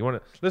wouldn't I? You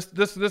want to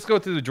let's go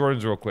through the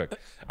Jordans real quick.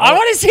 I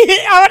want to see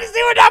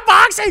what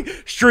unboxing.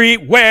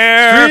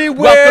 Streetwear.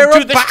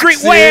 Welcome to the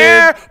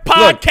Streetwear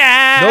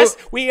podcast.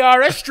 We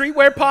are a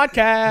streetwear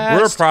podcast.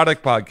 We're a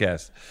product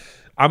podcast.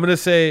 I'm gonna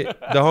say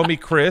the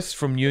homie Chris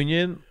from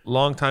Union,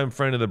 longtime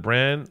friend of the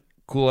brand,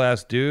 cool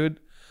ass dude.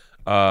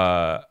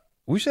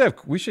 We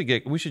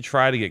should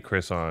try to get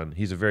Chris on.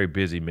 He's a very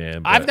busy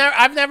man. I've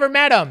never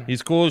met him.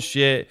 He's cool as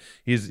shit.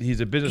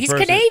 He's a business person.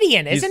 He's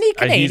Canadian, isn't he?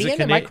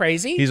 Canadian? Am I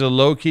crazy? He's a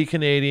low key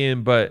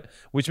Canadian, but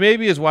which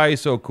maybe is why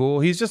he's so cool.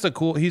 He's just a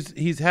cool.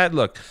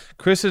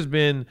 Chris has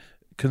been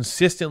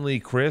consistently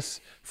Chris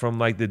from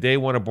like the day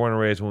one of Born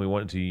and Raised when we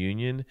went to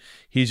Union.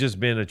 He's just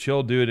been a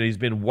chill dude, and he's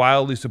been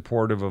wildly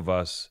supportive of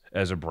us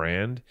as a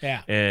brand.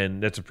 Yeah,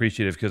 and that's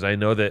appreciative because I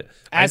know that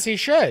he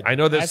should. I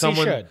know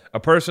that a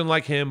person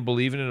like him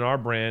believing in our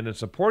brand and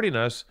supporting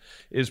us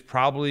is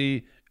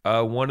probably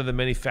one of the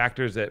many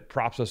factors that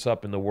props us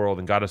up in the world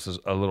and got us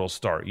a little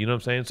start. You know what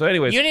I'm saying? So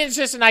anyways, Union is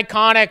just an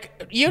iconic.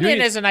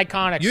 Union is an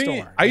iconic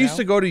store. I used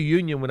to go to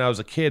Union when I was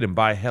a kid and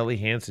buy Helly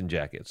Hansen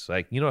jackets.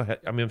 Like,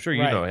 I'm sure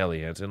you know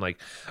Helly Hansen.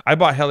 Like, I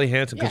bought Helly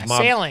Hansen because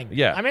Mom. Sailing.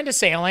 Yeah. I'm into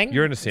sailing.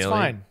 You're into sailing. It's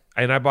fine.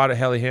 And I bought a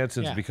Helly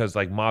Hansen's because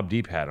like Mobb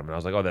Deep had them, and I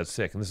was like, "Oh, that's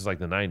sick." And this is like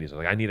the '90s. I was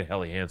like, "I need a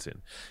Helly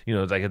Hansen."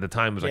 It's like at the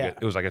time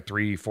it was like a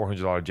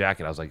 $300-$400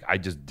 jacket. I was like, I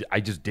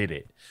just did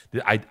it.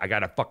 I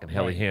got a fucking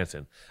Helly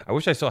Hansen. I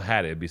wish I still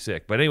had it. It'd be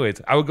sick. But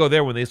anyways, I would go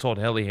there when they sold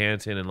Helly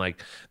Hansen, and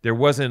like there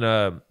wasn't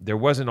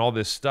all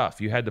this stuff.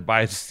 You had to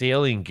buy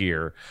sailing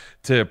gear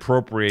to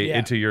appropriate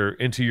into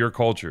your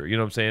culture. You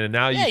know what I'm saying? And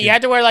now you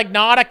had to wear like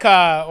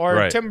Nautica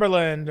or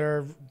Timberland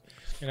or.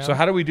 So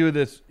how do we do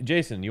this,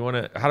 Jason?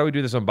 How do we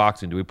do this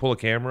unboxing? Do we pull a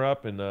camera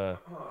up and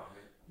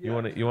you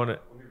want to?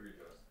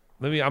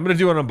 I'm gonna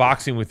do an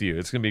unboxing with you.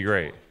 It's gonna be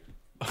great.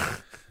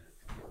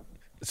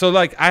 So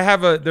like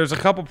there's a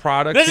couple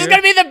products. This is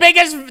gonna be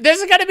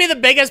the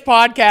biggest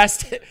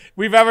podcast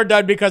we've ever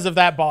done because of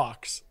that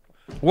box.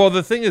 Well,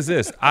 the thing is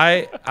this,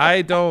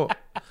 I don't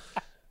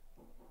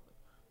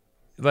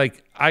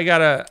like. I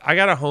got a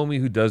homie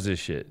who does this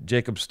shit,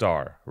 Jacob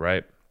Starr,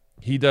 right?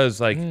 He does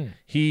like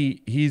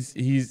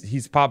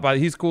he's popped by.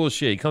 He's cool as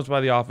shit. He comes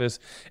by the office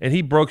and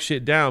he broke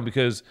shit down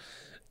because,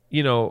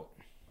 I mean,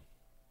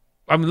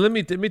 let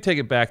me take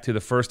it back to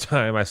the first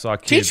time I saw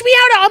kids. Teach me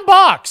how to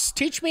unbox.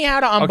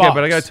 Okay,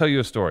 but I got to tell you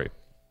a story.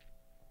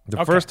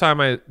 The first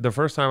time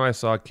I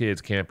saw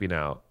kids camping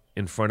out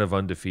in front of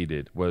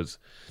Undefeated was,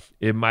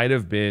 it might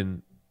have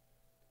been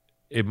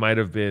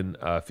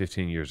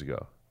 15 years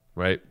ago,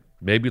 right?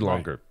 Maybe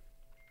longer.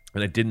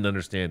 And I didn't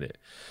understand it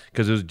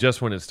because it was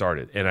just when it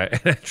started. And I,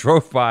 and I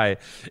drove by,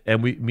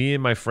 and me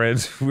and my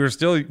friends, we were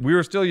still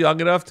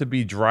young enough to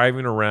be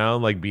driving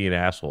around like being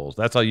assholes.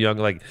 That's how young,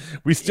 like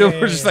we still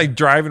were just like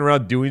driving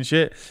around doing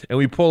shit. And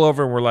we pull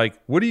over and we're like,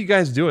 "What are you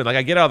guys doing?" Like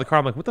I get out of the car,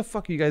 I'm like, "What the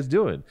fuck are you guys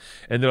doing?"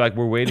 And they're like,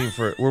 "We're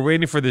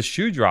waiting for this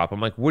shoe drop."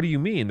 I'm like, "What do you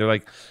mean?" They're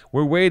like,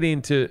 "We're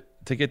waiting to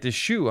get this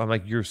shoe." I'm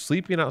like, "You're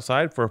sleeping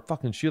outside for a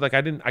fucking shoe?" Like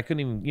I couldn't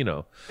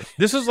even,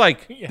 this is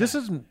like, this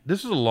is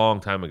a long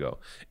time ago.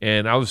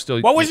 And I was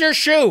still. What was your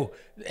shoe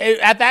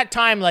at that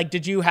time? Like,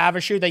 did you have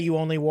a shoe that you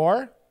only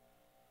wore?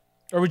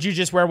 Or would you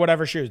just wear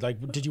whatever shoes?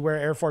 Like, did you wear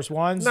Air Force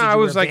Ones? No, did you I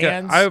was wear like,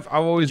 Vans? I've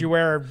always. Did you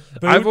wear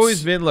boots? I've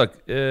always been,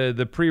 look,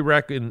 the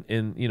prereq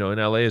in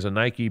LA is a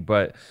Nike,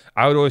 but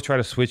I would always try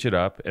to switch it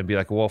up and be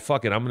like, well,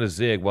 fuck it, I'm gonna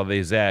zig while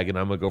they zag, and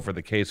I'm gonna go for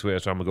the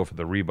K-Swiss, or I'm gonna go for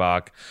the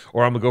Reebok,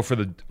 or I'm gonna go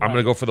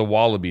for the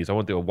Wallabies. I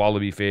want the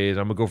Wallaby phase.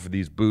 I'm gonna go for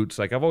these boots.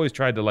 Like I've always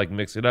tried to like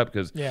mix it up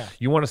because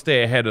you want to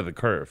stay ahead of the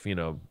curve,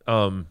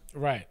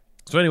 Right.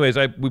 So, anyways,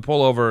 we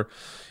pull over.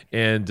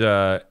 And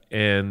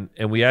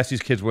we ask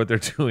these kids what they're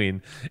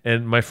doing,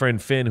 and my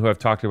friend Finn, who I've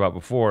talked about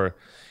before,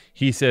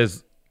 he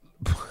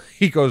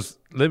goes,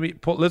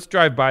 let's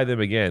drive by them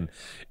again,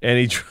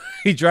 and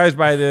he drives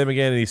by them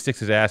again, and he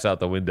sticks his ass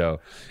out the window,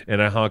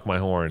 and I honk my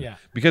horn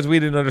because we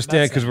didn't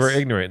understand because we're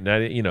ignorant,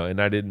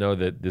 and I didn't know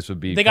that this would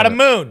be. They got a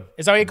moon.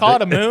 Is that what you call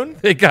it? A moon?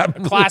 They got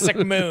a classic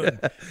moon.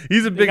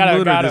 He's a big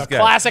mooner. This guy.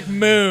 Classic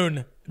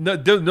moon. No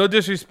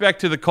disrespect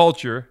to the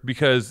culture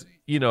because.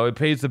 It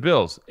pays the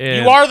bills.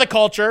 And you are the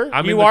culture.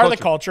 You are the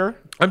culture.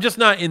 I'm just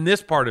not in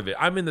this part of it.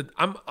 I'm in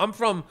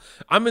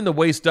the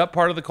waist up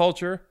part of the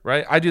culture,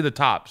 right? I do the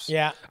tops.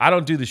 Yeah. I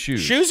don't do the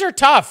shoes. Shoes are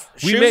tough.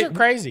 Shoes are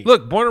crazy.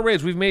 Look, born and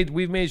raised, we've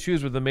made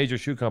shoes with the major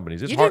shoe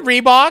companies. You did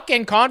Reebok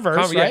and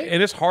Converse, right?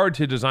 And it's hard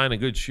to design a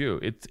good shoe.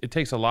 It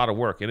takes a lot of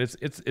work, and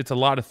it's a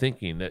lot of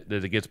thinking that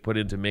it gets put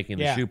into making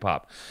the shoe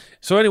pop.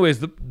 So, anyways,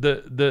 the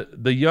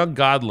young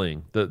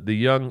godling,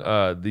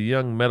 the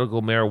young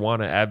medical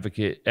marijuana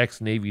advocate,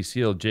 ex-Navy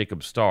SEAL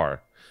Jacob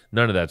Starr.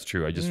 None of that's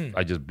true. I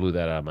just blew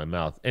that out of my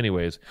mouth.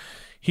 Anyways,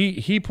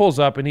 he pulls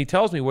up and he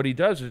tells me what he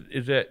does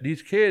is that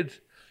these kids,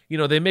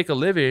 they make a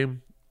living.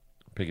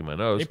 I'm picking my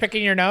nose. You're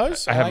picking your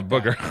nose? I have a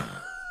booger.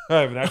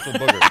 I have an actual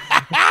booger.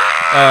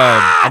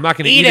 I'm not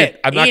going to eat it.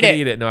 I'm not going to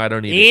eat it. No, I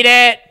don't eat it. Eat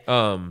it.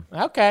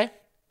 Okay.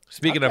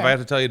 Speaking of, I have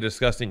to tell you a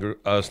disgusting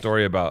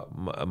story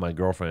about my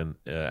girlfriend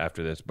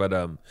after this. But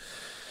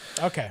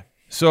okay.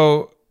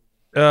 So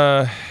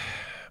there's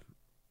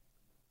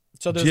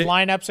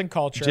lineups and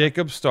culture.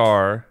 Jacob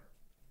Starr.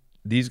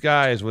 These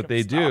guys, what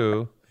they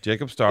do,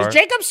 Jacob Starr. Is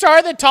Jacob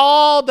Starr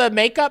the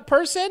makeup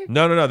person?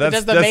 No.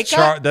 That's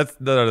makeup? That's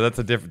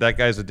a different. That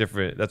guy's a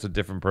different. That's a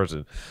different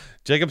person.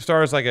 Jacob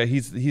Starr is like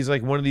he's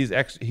like one of these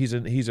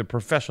he's a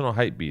professional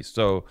hype beast.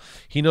 So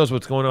he knows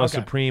what's going on with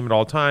Supreme at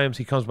all times.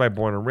 He comes by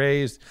Born and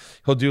Raised.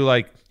 He'll do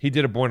he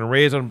did a Born and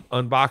Raised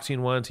unboxing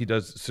once. He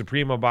does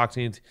Supreme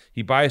unboxings.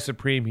 He buys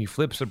Supreme. He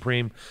flips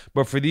Supreme.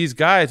 But for these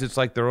guys, it's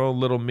like their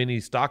own little mini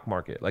stock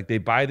market. Like they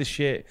buy the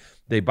shit.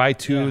 They buy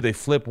two. They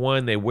flip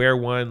one. They wear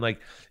one. Like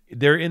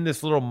they're in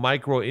this little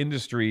micro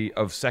industry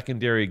of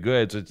secondary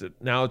goods.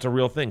 Now it's a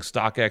real thing.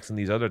 StockX and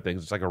these other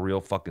things. It's like a real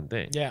fucking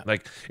thing. Yeah.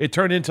 Like it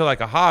turned into like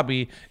a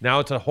hobby.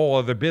 Now it's a whole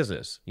other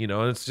business, and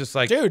it's just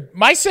like, dude,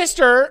 my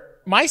sister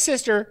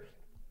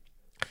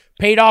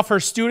paid off her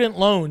student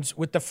loans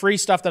with the free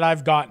stuff that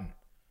I've gotten.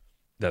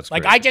 That's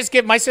like, great. I just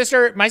give my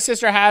sister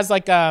has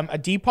like a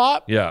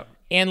Depop. Yeah.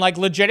 And like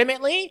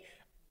legitimately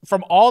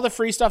from all the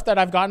free stuff that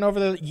I've gotten over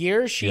the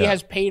years, she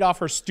has paid off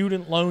her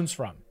student loans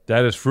from.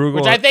 That is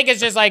frugal, which I think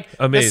is just like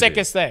amazing. The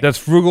sickest thing. That's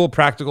frugal,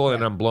 practical,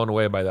 and I'm blown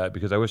away by that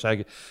because I wish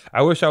I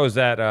was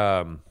that,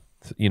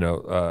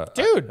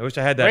 dude. I wish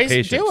I had that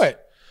patience. Do it.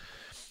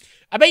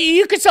 I bet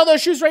you could sell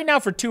those shoes right now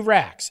for 2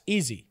 racks,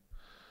 easy.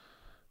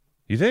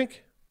 You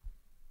think?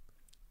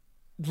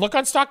 Look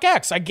on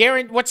StockX. I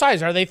guarantee. What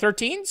size are they?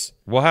 13s?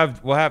 We'll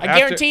have. I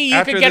guarantee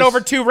you could get over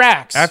 2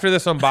 racks after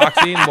this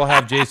unboxing. We'll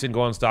have Jason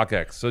go on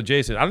StockX. So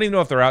Jason, I don't even know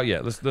if they're out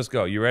yet. Let's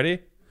go. You ready?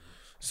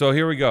 So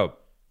here we go.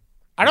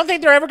 I don't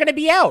think they're ever going to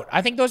be out.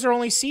 I think those are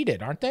only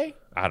seeded, aren't they?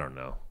 I don't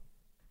know.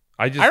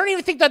 I don't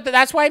even think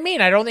that's what I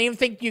mean. I don't even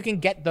think you can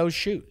get those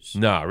shoes.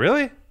 No,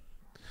 really?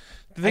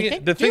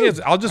 The thing is,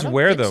 I'll just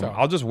wear them. So.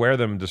 I'll just wear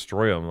them and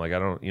destroy them. Like I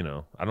don't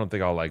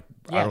think I'll like.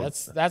 Yeah,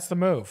 that's the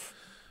move.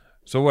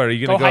 So what are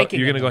you gonna go?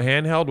 You're gonna go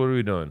handheld? What are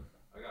we doing?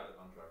 I got it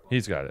on tripod.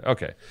 He's got it.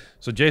 Okay.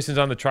 So Jason's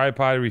on the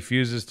tripod. He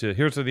refuses to.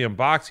 Here's the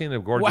unboxing. The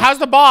gorgeous. Well, how's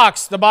the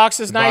box? The box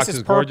is nice. It's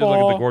purple. Gorgeous.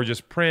 Look at the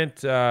gorgeous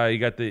print.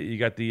 You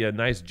got the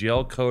nice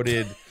gel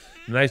coated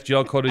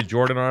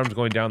Jordan arms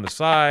going down the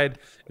side.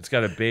 It's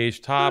got a beige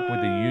top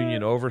with the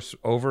Union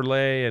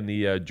overlay and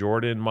the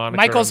Jordan moniker.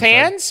 Michael's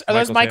hands? Are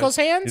those Michael's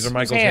hands? These are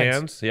Michael's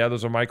hands. Yeah,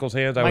 those are Michael's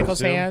hands. Michael's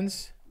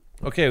hands.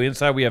 Okay,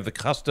 inside we have the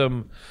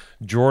custom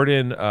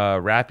Jordan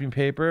wrapping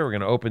paper. We're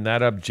going to open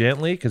that up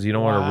gently because you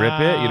don't want to rip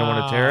it. You don't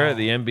want to tear it.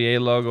 The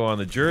NBA logo on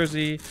the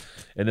jersey.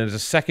 And then there's a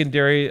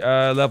secondary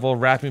level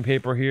wrapping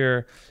paper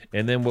here.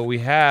 And then what we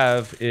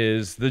have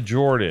is the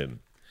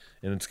Jordan.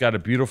 and it's got a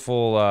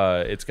beautiful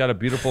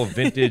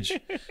vintage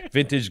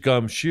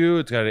gum shoe.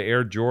 It's got an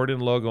Air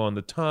Jordan logo on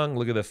the tongue.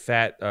 Look at the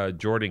fat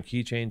Jordan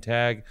keychain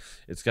tag.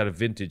 It's got a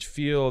vintage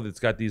feel. It's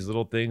got these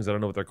little things. I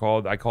don't know what they're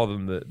called. I call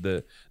them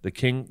the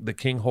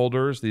king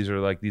holders. These are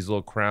like these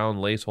little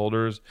crown lace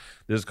holders.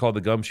 This is called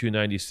the Gumshoe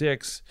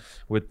 96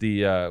 with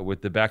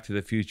the Back to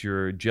the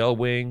Future gel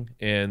wing.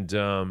 And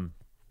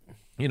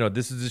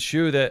this is a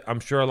shoe that I'm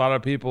sure a lot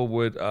of people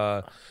would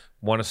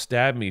want to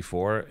stab me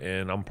for,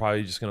 and I'm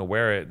probably just going to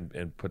wear it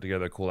and put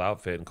together a cool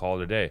outfit and call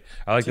it a day.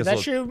 I like this. That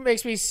shoe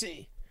makes me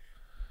see.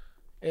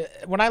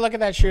 When I look at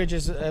that shoe, it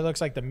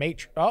looks like the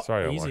Matrix. Oh,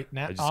 sorry, Omar. Easy.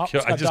 I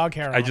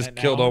just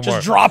killed Omar.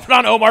 Just drop it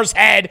on Omar's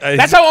head.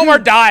 That's how Omar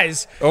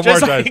dies.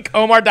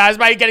 Omar dies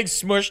by getting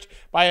smushed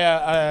by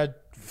a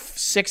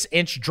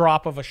 6-inch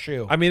drop of a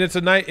shoe. I mean, it's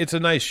a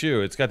nice shoe.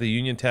 It's got the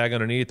Union tag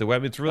underneath the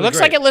web. It's really. It looks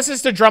like it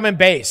listens to drum and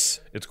bass.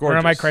 It's gorgeous. Or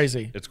am I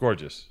crazy? It's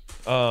gorgeous.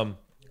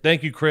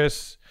 Thank you,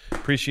 Chris.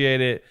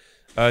 Appreciate it.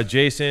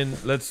 Jason,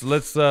 let's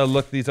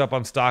look these up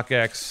on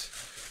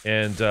StockX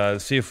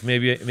and see if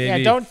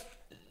maybe don't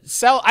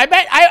sell.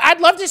 I'd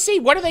love to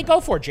see, what do they go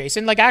for,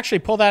 Jason? Like, actually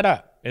pull that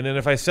up. And then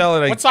if I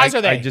sell it, what size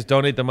are they? I just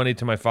donate the money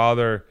to my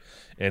father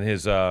and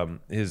his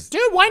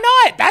dude,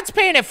 why not? That's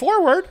paying it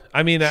forward.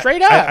 I mean,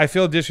 straight up. I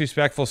feel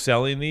disrespectful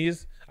selling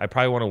these. I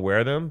probably want to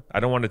wear them. I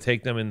don't want to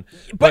take them and.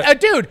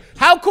 But dude,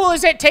 how cool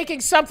is it taking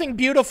something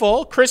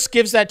beautiful? Chris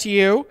gives that to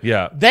you.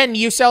 Yeah. Then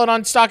you sell it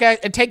on StockX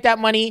and take that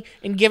money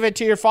and give it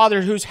to your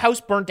father, whose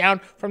house burnt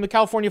down from the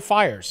California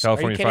fires.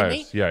 Are you kidding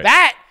me? Yeah.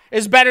 That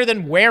is better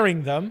than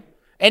wearing them,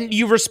 and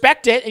you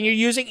respect it, and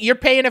you're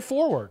paying it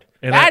forward.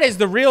 And that is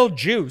the real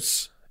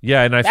juice.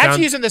 Yeah, and that's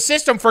using the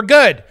system for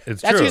good.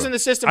 That's true. Using the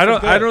system for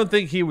good. I don't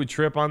think he would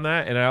trip on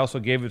that, and I also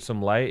gave it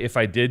some light. If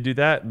I did do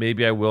that,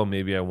 maybe I will,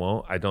 maybe I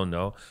won't. I don't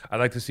know. I'd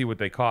like to see what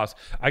they cost.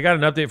 I got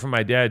an update from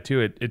my dad too.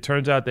 It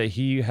turns out that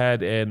he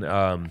had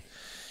long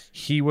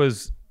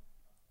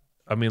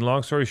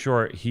story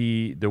short,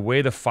 the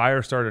way the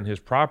fire started on his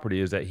property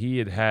is that he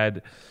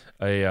had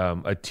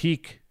a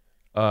teak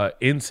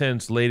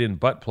incense laden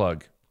butt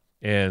plug,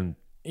 and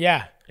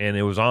and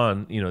it was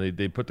on.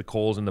 They put the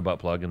coals in the butt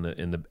plug in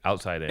the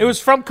outside end. It was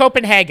from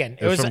Copenhagen.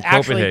 It was from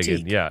actually Copenhagen.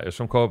 teak. Yeah, it was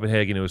from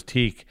Copenhagen. It was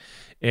teak,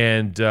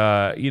 and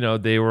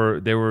they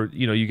were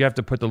you have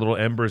to put the little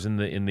embers in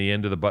the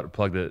end of the butt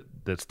plug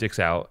that sticks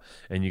out,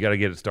 and you got to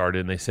get it started.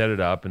 And they set it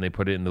up and they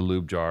put it in the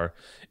lube jar,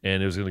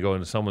 and it was going to go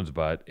into someone's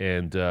butt,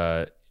 and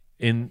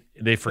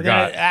they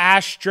forgot. And then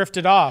ash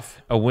drifted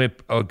off.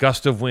 A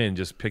gust of wind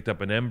just picked up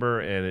an ember,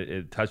 and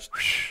it touched,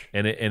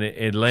 and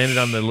it landed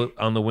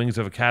on the wings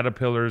of a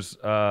caterpillar's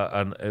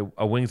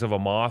wings of a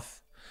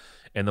moth,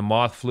 and the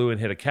moth flew and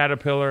hit a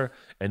caterpillar,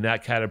 and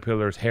that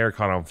caterpillar's hair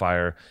caught on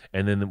fire,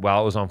 and then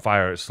while it was on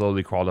fire, it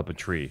slowly crawled up a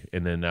tree,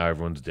 and then now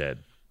everyone's dead.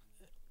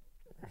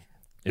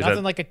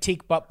 Nothing like a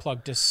teak butt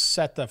plug to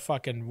set the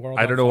fucking world.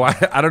 I don't know why.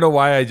 I don't know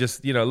why. I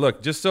just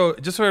look just so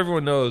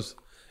everyone knows.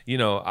 I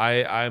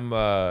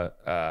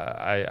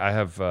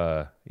have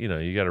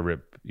you got to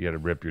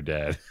rip your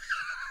dad.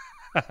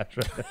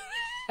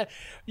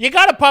 You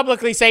got to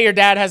publicly say your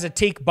dad has a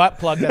teak butt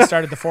plug that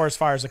started the forest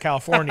fires of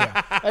California.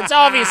 That's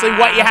obviously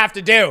what you have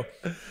to do.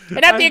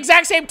 And at the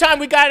exact same time,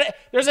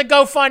 there's a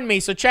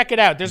GoFundMe, so check it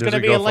out. There's going to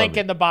be a link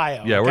in the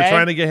bio. Yeah, okay? We're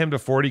trying to get him to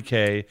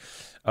 40K.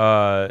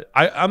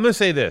 I'm going to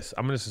say this.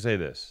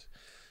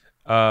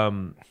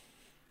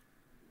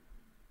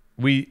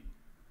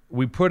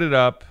 We put it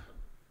up.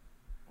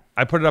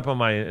 I put it up on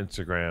my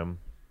Instagram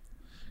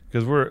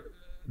because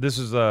this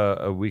is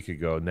a week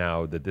ago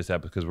now that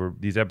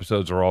these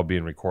episodes are all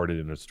being recorded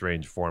in a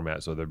strange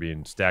format, so they're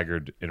being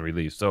staggered and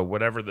released. So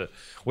whatever the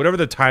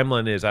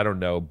timeline is, I don't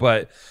know,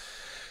 but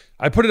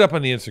I put it up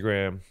on the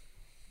Instagram,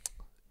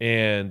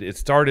 and it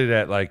started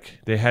at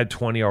they had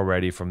 20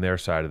 already from their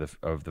side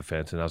of the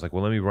fence, and I was like,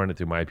 well, let me run it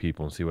through my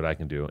people and see what I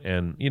can do.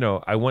 And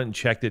I went and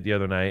checked it the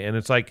other night, and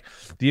it's like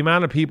the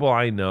amount of people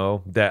I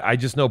know that I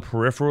just know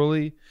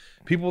peripherally.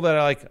 People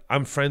that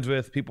I'm friends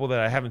with, people that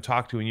I haven't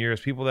talked to in years,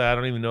 people that I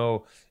don't even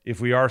know if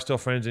we are still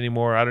friends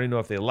anymore. I don't even know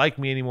if they like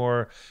me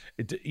anymore.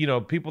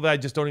 People that I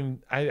just don't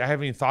even, I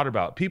haven't even thought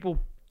about. People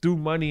threw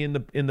money in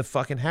the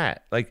fucking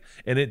hat.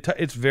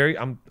 It's very,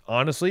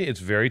 honestly,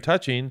 it's very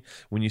touching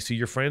when you see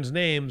your friends'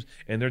 names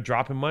and they're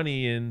dropping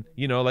money in,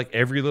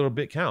 every little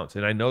bit counts.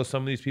 And I know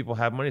some of these people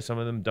have money, some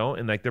of them don't.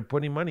 And they're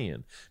putting money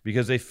in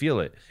because they feel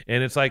it.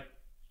 And it's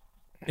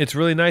it's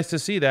really nice to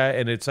see that,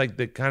 and it's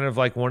the kind of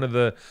one of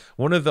the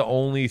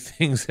only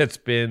things that's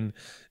been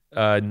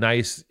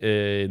nice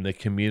in the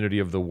community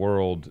of the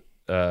world.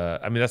 I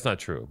mean, that's not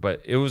true,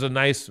 but it was a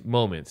nice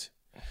moment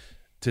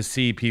to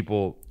see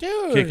people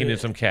kicking in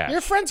some cash.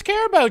 Your friends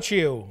care about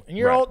you, and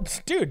your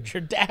your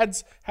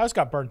dad's house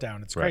got burnt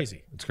down. It's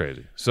crazy. It's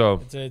crazy.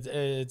 So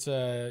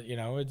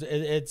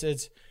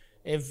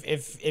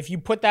If you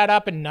put that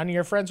up and none of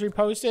your friends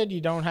reposted,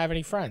 you don't have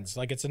any friends.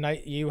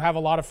 You have a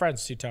lot of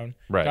friends, Two-Tone.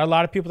 Right. Got a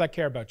lot of people that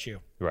care about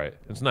you. Right.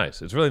 It's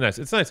nice. It's really nice.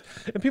 It's nice.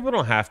 And people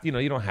don't have to,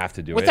 you don't have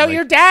to do it. Without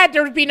your dad,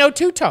 there would be no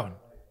Two-Tone.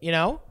 you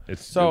know?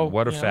 It's So,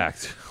 what a you know.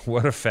 fact.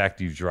 What a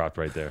fact you dropped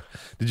right there.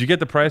 Did you get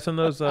the price on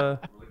those? We're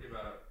looking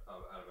about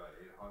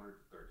 800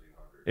 to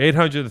 1300.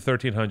 800 to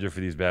 1300 for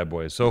these bad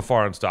boys so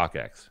far on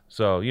StockX.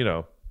 So, you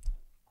know,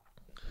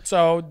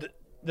 So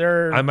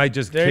they're I might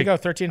just there. You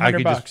kick, go, I $1,300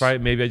 could bucks. just try,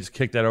 maybe I just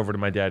kick that over to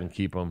my dad and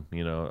keep them,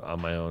 you know,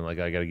 on my own. Like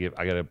I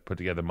gotta put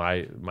together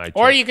my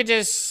Or check. you could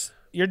just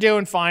you're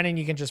doing fine and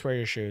you can just wear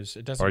your shoes.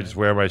 It doesn't. Or just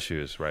wear my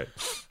shoes, right?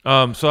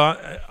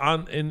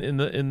 So in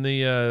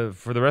the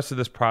for the rest of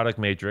this product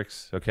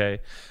matrix, okay,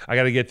 I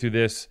got to get through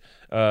this.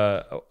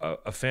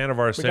 A fan of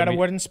ours We sent got a me,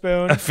 wooden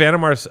spoon. a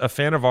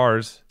fan of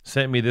ours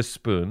sent me this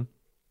spoon.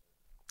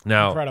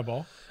 Now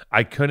Incredible.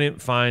 I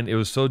couldn't find. It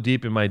was so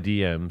deep in my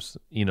DMs.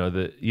 You know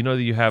that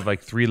you have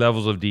like 3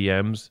 levels of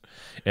DMs,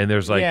 and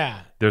there's like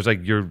Yeah. there's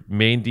like your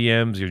main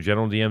DMs, your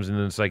general DMs, and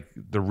then it's like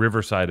the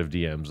riverside of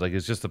DMs. Like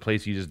it's just the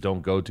place you just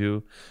don't go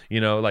to.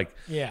 You know, like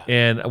Yeah.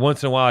 And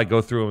once in a while, I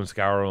go through them and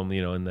scour them.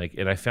 You know,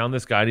 and I found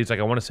this guy. And he's like,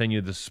 I want to send you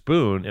the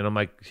spoon, and I'm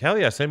like, hell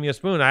yeah, send me a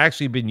spoon. I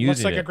actually been Looks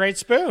using like it. a great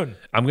spoon.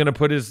 I'm gonna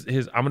put his.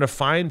 I'm gonna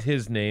find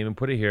his name and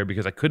put it here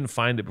because I couldn't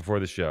find it before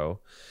the show.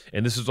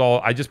 And this is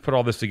all. I just put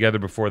all this together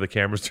before the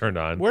cameras turned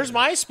on. Where's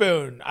my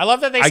spoon? I love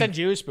that they send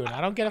you a spoon.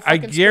 I don't get a I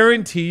fucking spoon.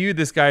 guarantee you,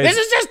 this guy. This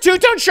is just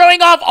Two-Tone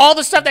showing off all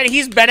the stuff that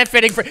he's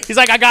benefiting from. He's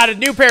like, I got a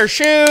new pair of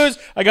shoes.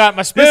 I got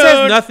my spoon. This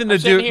has nothing to I'm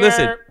do. sitting here.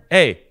 Listen,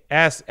 hey,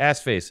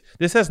 ass face.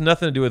 This has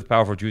nothing to do with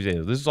Powerful Tuesday.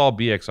 This is all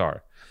BXR.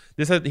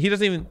 He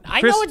doesn't even.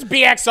 I Chris, know it's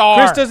BXR.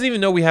 Chris doesn't even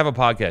know we have a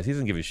podcast. He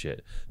doesn't give a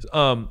shit.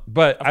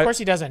 But Of course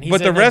he doesn't. He's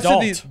but the an rest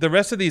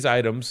adult. of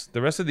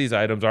these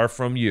items are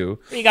from you.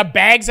 You got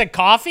bags of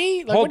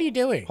coffee? Like, what are you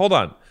doing? Hold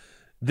on.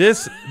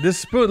 This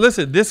spoon.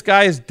 Listen, this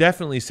guy has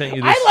definitely sent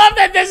you this. I love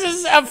that this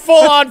is a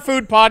full-on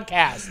food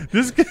podcast.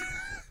 This.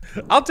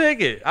 I'll take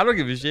it. I don't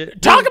give a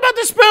shit. Talk about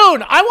the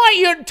spoon. I want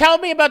you to tell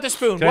me about the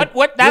spoon.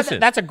 Okay, listen.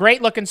 That's a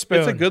great looking spoon.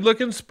 It's a good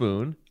looking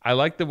spoon. I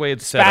like the way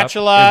it's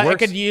Spatula. set up. It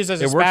could use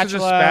as a It works as a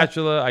spatula.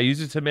 spatula. I use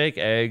it to make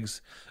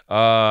eggs.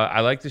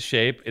 I like the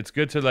shape. It's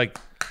good to like.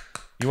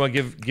 You want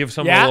to give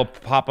someone Yeah. a little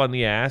pop on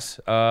the ass.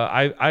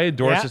 I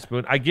endorse Yeah. the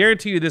spoon. I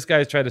guarantee you, this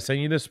guy's trying to send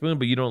you this spoon,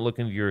 but you don't look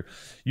into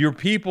your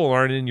people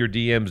aren't in your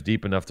DMs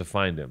deep enough to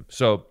find him.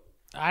 So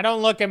I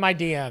don't look at my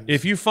DMs.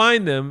 if you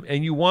find them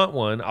and you want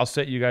one, I'll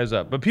set you guys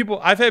up. But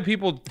I've had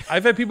people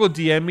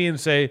DM me and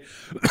say,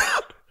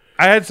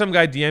 I had some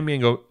guy DM me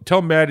and go,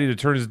 tell Maddie to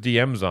turn his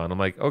DMs on. I'm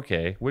like,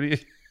 okay, what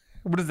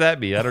does that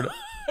mean? I don't know.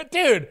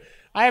 Dude,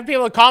 I have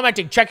people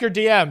commenting, check your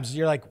DMs.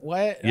 You're like,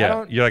 what?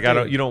 Yeah, you're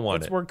like, you don't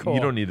want it. We're cool. You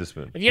don't need the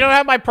spoon. If you don't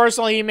have my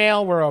personal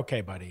email, we're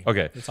okay, buddy.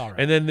 Okay, It's all right.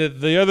 And then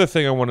the other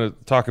thing I want to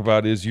talk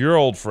about is your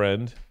old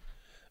friend,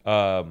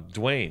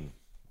 Dwayne.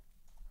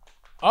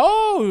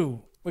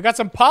 Oh, we got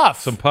some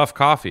puff. Some puff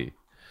coffee,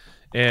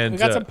 and we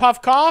got some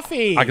puff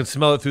coffee. I can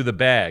smell it through the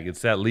bag.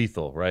 It's that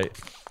lethal, right?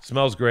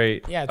 Smells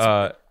great. Yeah,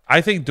 it's- I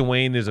think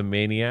Dwayne is a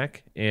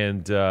maniac,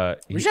 and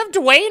we should have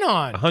Dwayne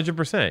on.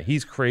 100%.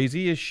 He's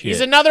crazy as shit.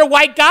 He's another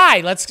white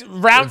guy. Let's fill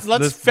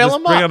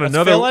him bring up. on Let's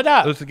another, fill it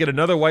up. Let's get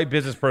another white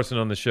business person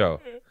on the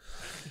show.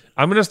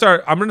 I'm gonna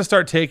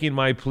start taking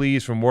my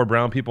pleas from more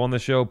brown people on the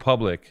show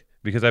public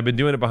because I've been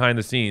doing it behind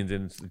the scenes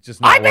and it's just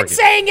not I've been working.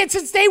 saying it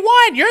since day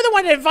one. You're the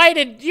one that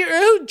invited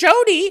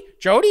Jody.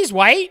 Jody's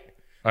white.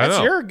 I That's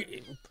know. your.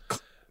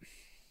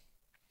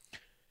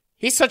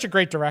 He's such a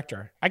great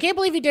director. I can't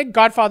believe he did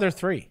Godfather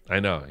 3. I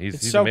know.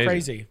 It's He's so amazing.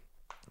 crazy.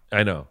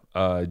 I know.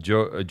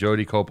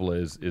 Jody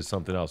Coppola is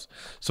something else.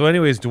 So,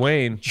 anyways,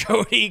 Dwayne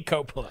Jody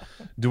Coppola.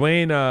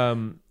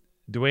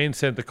 Dwayne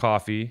sent the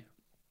coffee.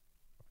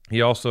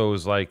 He also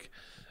was like,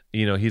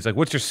 he's like,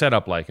 what's your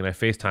setup like? And I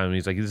FaceTime him.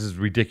 He's like, this is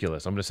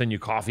ridiculous. I'm going to send you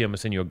coffee. I'm going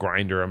to send you a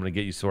grinder. I'm going to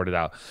get you sorted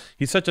out.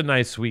 He's such a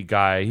nice, sweet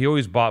guy. He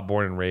always bought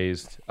Born and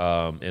Raised.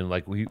 And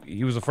like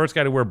he was the first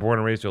guy to wear Born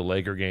and Raised to a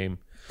Laker game.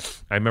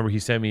 I remember he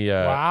sent me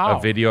a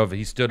video of it.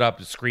 He stood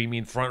up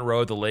screaming front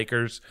row at the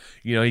Lakers.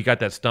 He got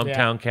that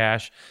Stumptown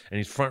cash, and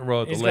he's front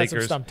row at the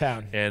Lakers. He's got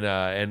some Stumptown.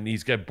 And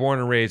he's got Born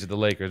and Raised at the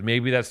Lakers.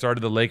 Maybe that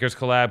started the Lakers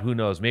collab. Who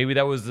knows? Maybe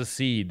that was the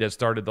seed that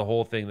started the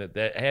whole thing that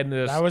had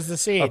us That was the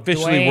seed.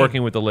 officially Dwayne.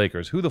 working with the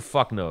Lakers. Who the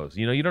fuck knows?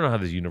 You don't know how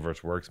this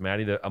universe works,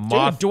 Maddie. A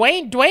moth,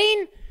 Dude,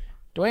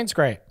 Dwayne's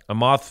great. a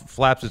moth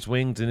flaps its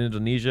wings in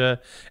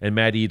Indonesia, and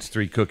Maddie eats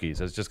 3 cookies.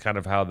 That's just kind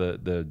of how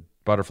the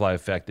butterfly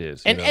effect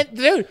is. And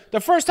dude, the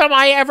first time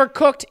I ever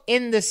cooked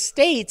in the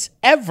States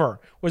ever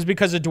was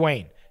because of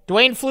Dwayne.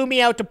 Dwayne flew me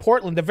out to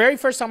Portland. The very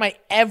first time I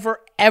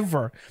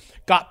ever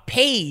got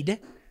paid,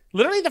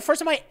 literally the first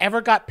time I ever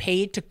got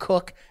paid to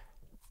cook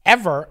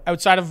ever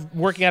outside of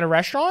working at a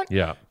restaurant.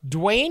 Yeah.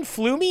 Dwayne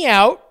flew me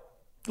out.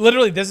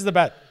 Literally, this is the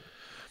best.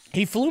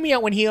 He flew me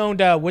out when he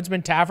owned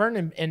Woodsman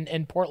Tavern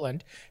in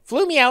Portland.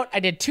 Flew me out. I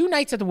did 2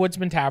 nights at the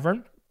Woodsman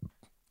Tavern.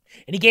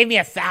 And he gave me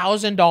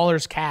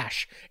 $1,000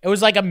 cash. It was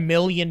like $1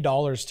 million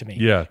to me.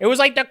 Yeah. It was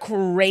like the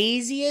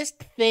craziest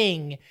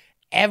thing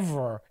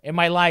ever in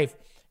my life.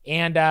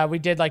 And we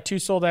did like 2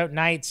 sold out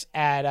nights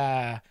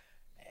at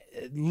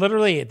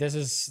literally, this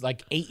is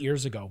like 8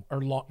 years ago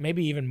or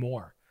maybe even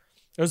more.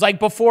 It was like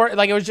before,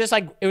 like it was just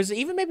like, it was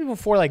even maybe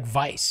before like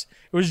Vice.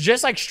 It was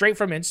just like straight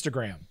from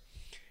Instagram.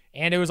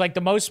 and it was like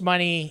the most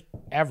money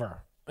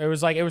ever. It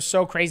was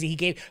so crazy. He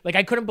gave, like,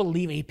 I couldn't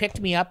believe it. He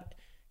picked me up.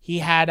 He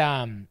had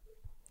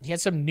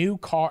some new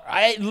car.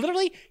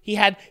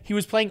 He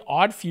was playing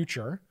Odd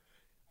Future.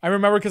 I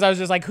remember because I was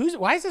just like,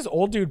 why is this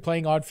old dude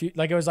playing Odd Future?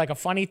 Like, it was like a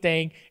funny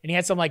thing. And he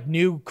had some like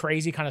new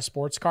crazy kind of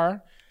sports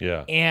car.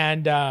 Yeah.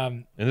 And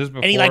this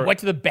before, and he like went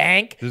to the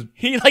bank.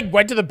 He like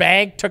went to the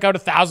bank, took out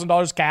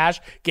 $1,000 cash,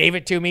 gave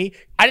it to me.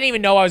 I didn't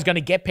even know I was going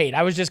to get paid.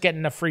 I was just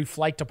getting a free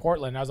flight to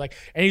Portland. I was like,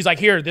 and he's like,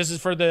 here, this is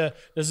for the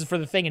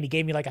thing. And he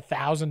gave me like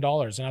 $1,000.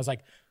 And I was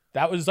like,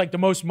 that was like the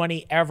most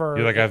money ever.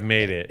 You're like, I've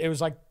made it. It was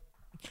like,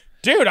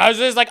 dude, I was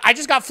just like, I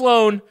just got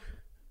flown,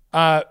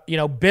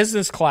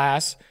 business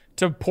class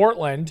to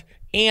Portland,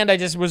 and I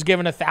just was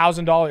given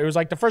 $1,000. It was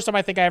like the first time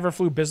I think I ever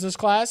flew business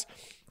class,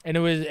 and it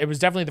was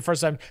definitely the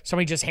first time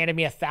somebody just handed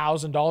me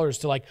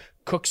 $1,000 to like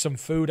cook some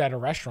food at a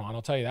restaurant.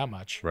 I'll tell you that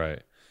much.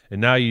 Right, and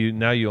now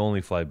you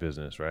only fly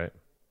business, right?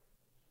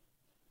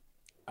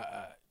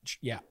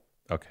 Yeah.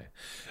 Okay,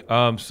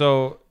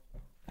 so.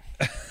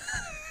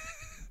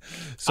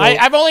 So,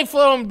 I've only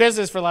flown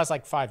business for the last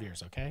like 5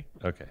 years. Okay.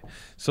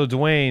 So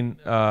Dwayne,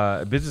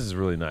 business is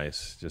really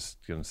nice.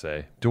 Just gonna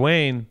say,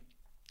 Dwayne's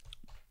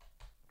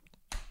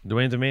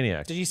a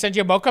maniac. Did he send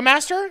you a Mocha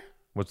Master?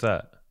 What's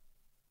that?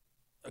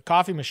 A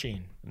coffee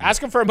machine.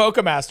 Ask him for a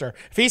Mocha Master.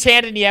 If he's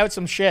handing you out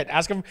some shit,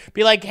 ask him.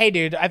 Be like, hey,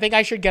 dude, I think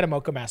I should get a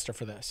Mocha Master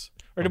for this.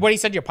 Or what he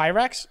send you, a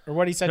Pyrex? Or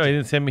what he sent No, you? he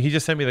didn't send me. He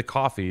just sent me the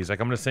coffee. He's like,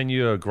 I'm gonna send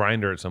you a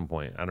grinder at some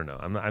point. I don't know.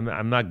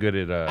 I'm not good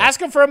at.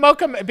 Ask him for a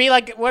Mocha. Be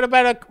like, what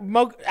about a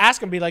Mocha?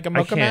 Ask him. Be like a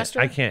Mocha Master.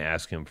 I can't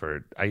ask him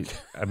for.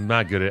 I'm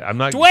not good at. I'm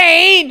not.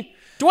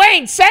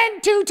 Dwayne,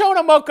 send Two-Tone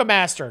a Mocha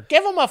Master.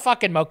 Give him a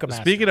fucking Mocha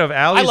Master. Speaking of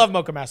Ali, I love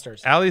Mocha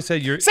Masters. Ali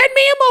said you're. Send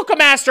me a Mocha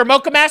Master.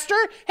 Mocha Master.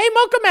 Hey,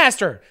 Mocha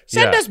Master.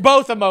 Send us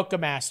both a Mocha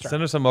Master.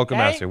 Send us a Mocha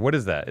Master. What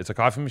is that? It's a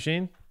coffee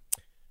machine.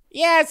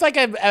 Yeah, it's like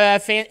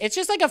it's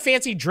just like a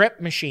fancy drip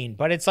machine,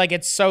 but it's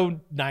so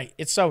nice.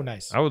 It's so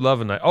nice. I would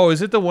love a nice. Oh,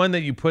 is it the one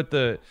that you put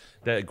that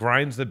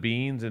grinds the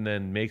beans and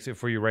then makes it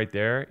for you right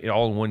there,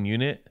 all in one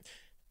unit?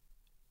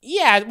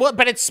 Yeah, well,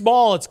 but it's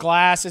small. It's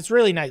glass. It's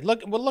really nice.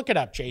 Look it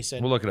up,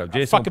 Jason. We'll look it up.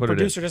 Jason, our fucking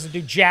producer doesn't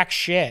do jack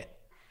shit.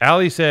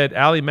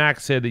 Ali Mack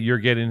said that you're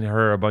getting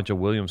her a bunch of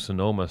Williams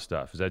Sonoma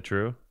stuff. Is that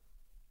true?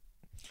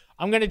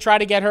 I'm gonna try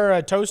to get her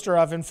a toaster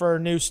oven for her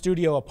new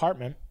studio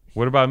apartment.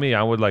 What about me?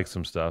 I would like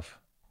some stuff.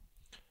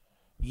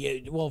 Yeah,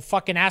 well,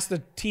 fucking ask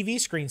the TV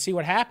screen, see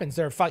what happens.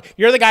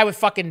 You're the guy with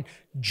fucking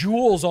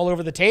jewels all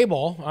over the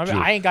table.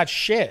 I ain't got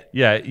shit.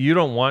 Yeah, you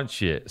don't want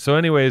shit. So,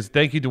 anyways,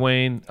 thank you,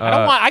 Dwayne.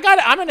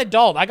 I'm an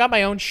adult. I got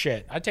my own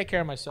shit. I take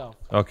care of myself.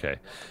 Okay.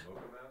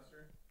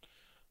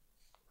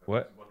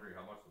 What?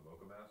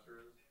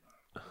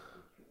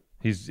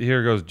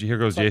 Here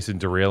goes Jason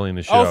derailing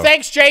the show. Oh,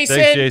 thanks, Jason.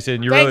 Thanks,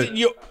 Jason. You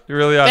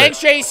really on Thanks,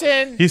 it.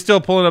 Jason. He's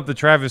still pulling up the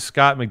Travis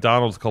Scott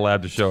McDonald's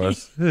collab to show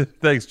us.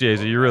 Thanks,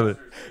 Jason. You really.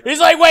 He's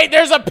like, wait,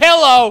 there's a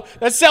pillow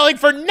that's selling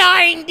for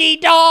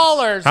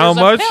 $90. How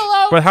much?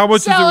 But how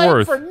much is it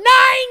worth? For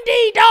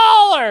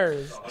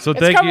 $90. So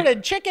it's covered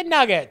in chicken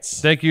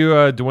nuggets. Thank you,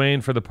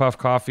 Dwayne, for the puff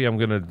coffee. I'm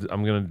gonna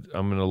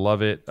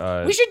love it.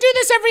 We should do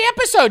this every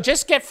episode.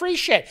 Just get free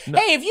shit. No.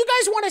 Hey, if you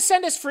guys want to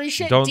send us free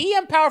shit,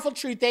 DM Powerful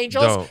Truth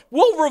Angels.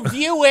 We'll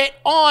review it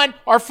on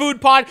our food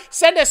pod.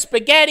 Send us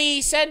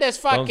spaghetti. Send us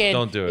fucking,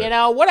 don't do it.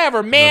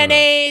 Whatever,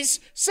 mayonnaise.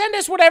 No. Send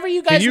us whatever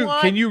you guys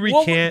want. Can you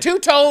recant?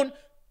 Two-Tone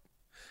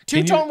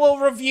will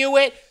review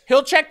it.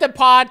 He'll check the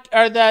pod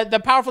or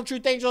the Powerful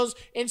Truth Angels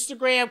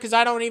Instagram because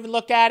I don't even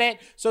look at it.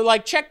 So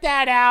check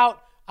that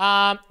out.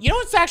 You know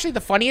what's actually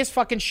the funniest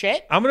fucking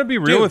shit? I'm gonna be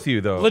real with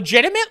you though.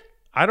 Legitimate.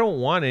 I don't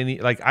want any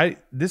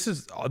this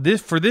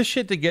for this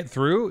shit to get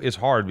through is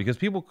hard because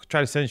people try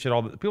to send shit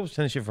people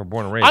send shit for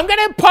born and raised. I'm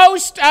gonna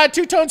post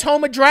Two-Tone's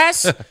home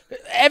address.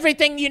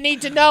 Everything you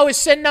need to know, his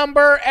SIN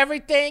number,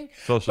 everything.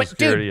 Social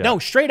Security. Dude, no,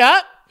 straight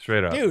up,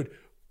 dude.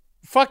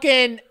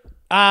 Fucking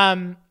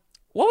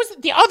what was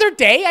it? The other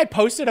day I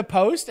posted a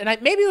post, and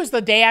maybe it was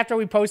the day after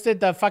we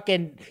posted the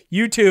fucking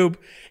YouTube,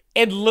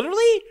 and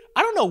literally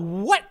I don't know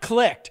what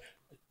clicked.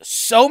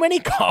 So many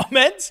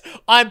comments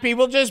on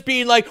people just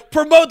being like,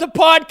 promote the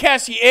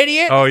podcast, you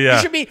idiot. Oh, yeah.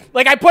 You should be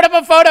like, I put up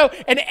a photo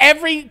and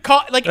every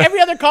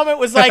other comment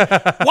was like,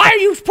 why are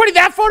you putting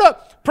that photo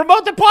up?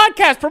 Promote the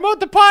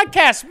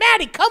podcast.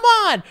 Maddie, come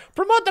on.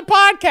 Promote the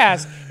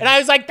podcast. And I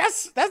was like,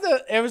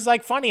 it was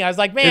like funny. I was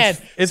like, man,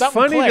 it's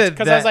funny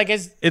because I was like,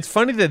 it's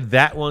funny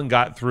that one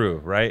got through,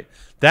 right?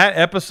 That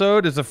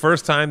episode is the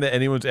first time that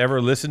anyone's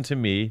ever listened to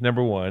me.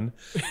 Number one,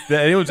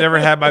 that anyone's ever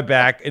had my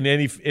back in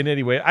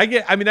any way. I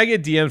get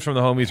DMs from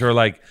the homies who are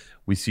like,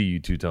 "We see you,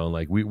 Two-Tone.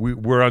 Like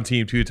we're on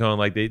Team Two-Tone."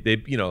 Like they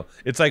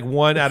it's like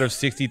 1 out of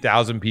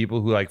 60,000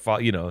 people who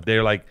follow,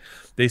 they're like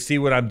they see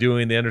what I'm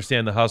doing, they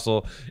understand the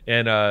hustle,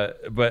 and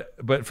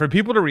but for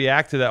people to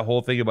react to that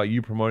whole thing about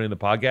you promoting the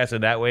podcast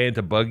in that way and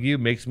to bug you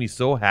makes me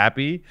so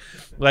happy.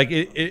 Like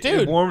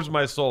it warms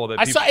my soul. That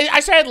I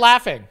started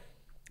laughing.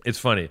 It's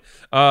funny.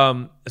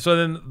 So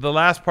then the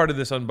last part of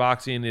this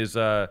unboxing is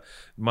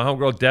my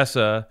homegirl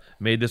Dessa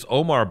made this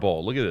Omar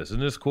bowl. Look at this.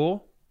 Isn't this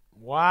cool?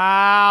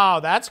 Wow,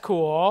 that's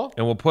cool.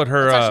 And we'll put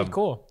her. That's actually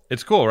cool.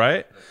 It's cool,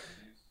 right?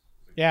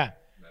 Yeah.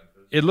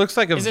 It looks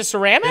like Is it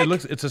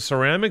ceramic? It's a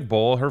ceramic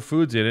bowl. Her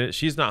food's in it.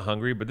 She's not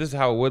hungry, but this is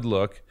how it would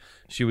look.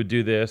 She would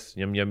do this.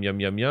 Yum, yum, yum,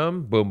 yum,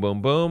 yum. Boom,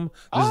 boom, boom.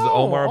 This is the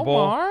Omar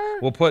bowl.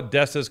 We'll put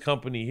Dessa's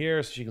company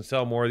here so she can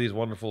sell more of these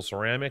wonderful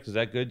ceramics. Is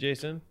that good,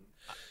 Jason?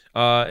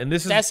 And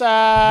this is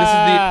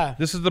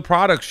this is the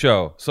product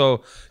show.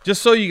 So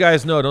just so you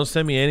guys know, don't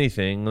send me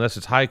anything unless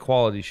it's high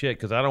quality shit,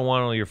 because I don't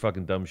want all your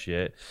fucking dumb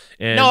shit.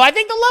 And no, I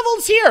think the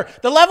level's here.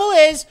 The level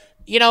is,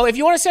 you know, if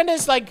you want to send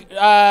us like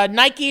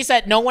Nikes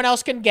that no one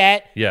else can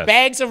get, yes.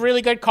 bags of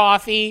really good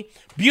coffee,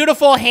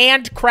 beautiful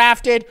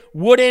handcrafted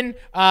wooden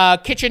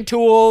kitchen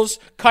tools,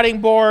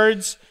 cutting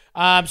boards,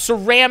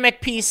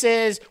 ceramic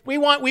pieces. We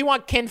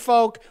want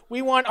kinfolk.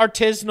 We want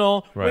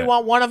artisanal. Right. We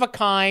want one of a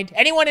kind.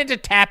 Anyone into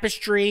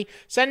tapestry,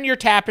 send your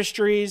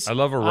tapestries. I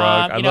love a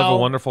rug. I love a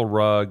wonderful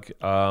rug.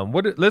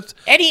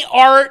 Any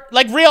art,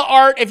 like real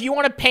art. If you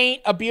want to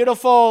paint a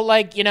beautiful,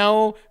 like, you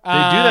know, they do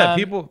that.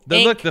 People,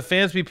 look, the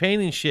fans be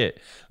painting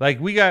shit. Like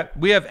we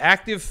have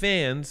active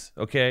fans.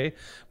 Okay,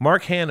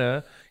 Mark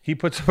Hanna. He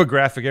puts up a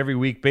graphic every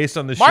week based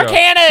on the show. Mark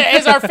Hanna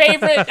is our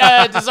favorite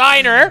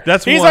designer.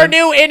 He's our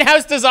new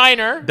in-house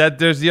designer.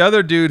 There's the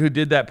other dude who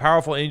did that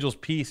Powerful Angels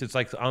piece. It's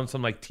like on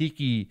some like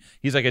tiki.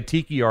 He's like a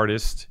tiki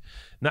artist.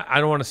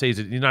 I don't want to say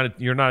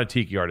you're not a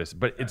tiki artist,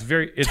 but it's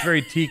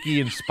very tiki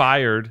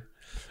inspired.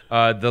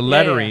 The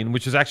lettering,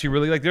 which is actually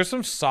really like, there's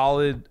some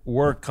solid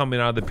work coming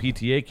out of the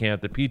PTA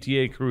camp. The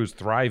PTA crew is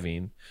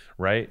thriving,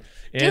 right?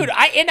 Dude,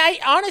 I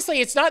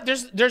honestly, it's not.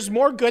 There's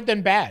more good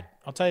than bad.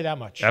 I'll tell you that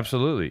much.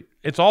 Absolutely.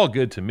 It's all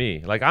good to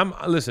me. Like I'm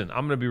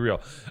going to be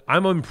real.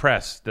 I'm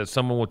impressed that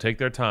someone will take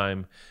their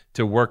time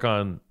to work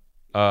on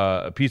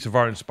a piece of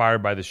art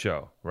inspired by the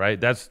show, right?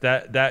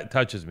 That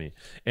touches me.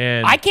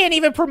 And I can't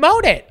even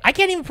promote it. I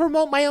can't even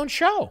promote my own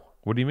show.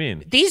 What do you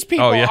mean? These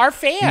people are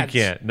fans.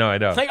 You can't. No, I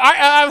don't. Like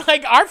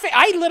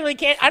I literally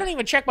can't. I don't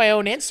even check my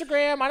own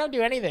Instagram. I don't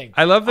do anything.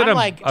 I love that I'm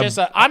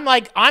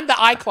the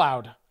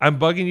iCloud. I'm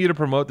bugging you to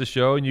promote the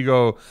show, and you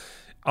go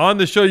on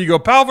the show. You go,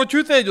 Powerful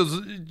Truth Angels,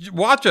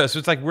 watch us.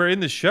 It's like we're in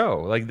the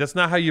show. Like that's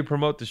not how you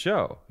promote the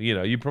show. You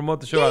know, you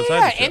promote the show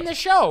outside the show. In the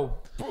show.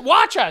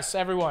 Watch us,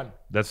 everyone.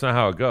 That's not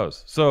how it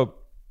goes. So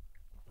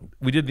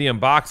we did the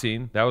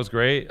unboxing. That was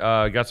great.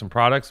 Got some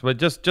products, but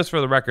just for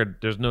the record,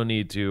 there's no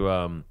need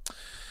to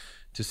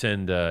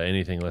send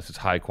anything unless it's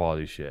high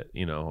quality shit.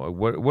 You know,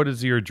 what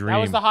is your dream?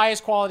 That was the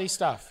highest quality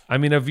stuff. I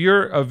mean, of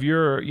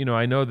your, you know,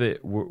 I know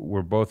that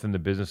we're both in the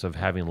business of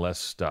having less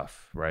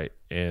stuff, right?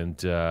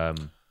 And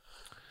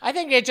I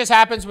think it just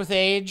happens with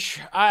age.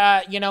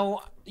 8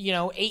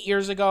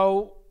 years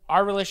ago,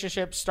 our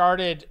relationship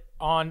started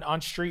on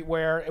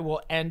streetwear. It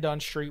will end on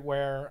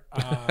streetwear.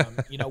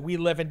 We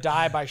live and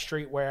die by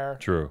streetwear.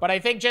 True. But I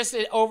think just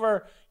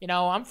over,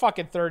 I'm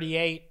fucking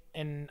 38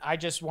 and I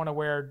just want to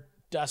wear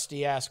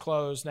dusty ass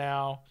clothes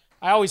now.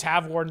 I always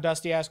have worn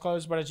dusty ass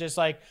clothes, but it's just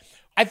like,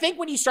 I think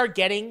when you start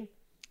getting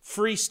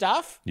free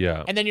stuff,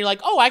 and then you're like,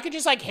 oh, I could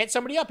just like hit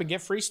somebody up and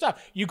get free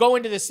stuff. You go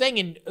into this thing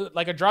and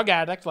like a drug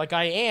addict, like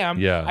I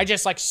am, I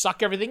just like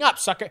suck everything up.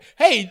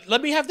 Hey,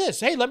 let me have this.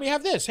 Hey, let me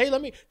have this. Hey,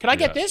 can I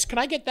get this? Can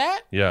I get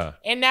that? Yeah.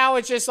 And now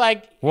it's just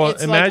like,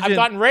 imagine, like I've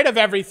gotten rid of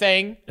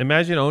everything.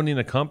 Imagine owning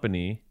a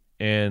company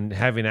and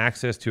having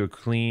access to a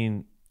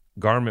clean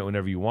garment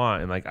whenever you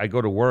want, and like I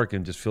go to work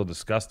and just feel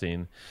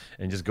disgusting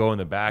and just go in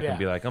the back and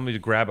be like, I'm gonna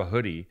grab a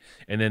hoodie,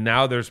 and then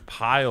now there's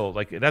piles,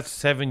 like that's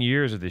 7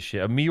 years of this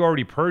shit of me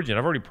already purging.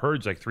 I've already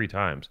purged like 3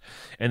 times,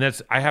 and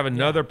I have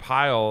another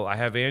pile. I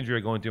have Andrea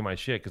going through my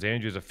shit because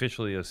Andrea's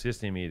officially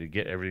assisting me to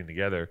get everything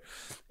together,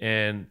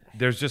 and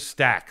there's just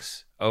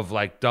stacks of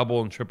like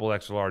double and triple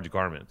extra large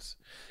garments,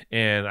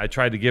 and I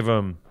tried to give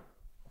them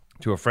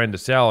to a friend to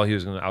sell.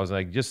 I was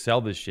like, just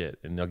sell this shit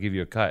and they'll give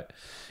you a cut.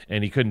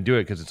 And he couldn't do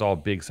it because it's all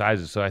big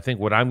sizes. So I think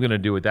what I'm going to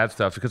do with that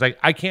stuff, because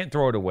I can't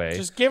throw it away.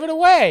 Just give it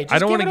away. I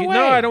don't want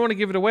to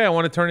give it away. I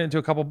want to turn it into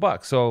a couple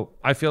bucks. So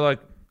I feel like,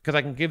 because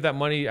I can give that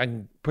money, I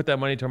can put that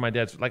money toward my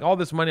dad's, like all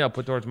this money I'll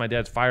put towards my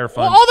dad's fire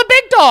fund. Well, all the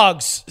big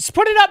dogs, let's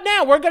put it up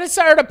now. We're going to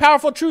start a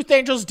Powerful Truth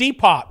Angels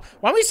Depop.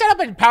 Why don't we set up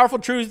a Powerful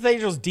Truth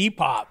Angels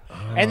Depop?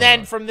 And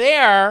then from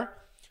there,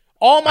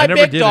 all my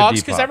big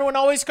dogs, because everyone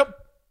always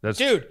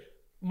dude,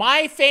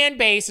 my fan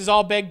base is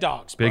all big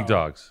dogs, bro. Big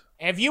dogs.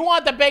 If you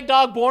want the big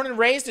dog born and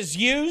raised, it's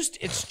used,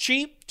 it's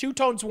cheap,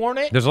 Two-Tone's worn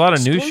it. There's a lot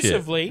of new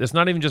shit. It's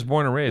not even just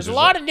born and raised. There's a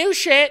lot of new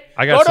shit.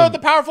 Go to the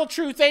Powerful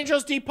Truth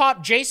Angels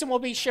Depop. Jason will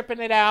be shipping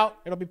it out.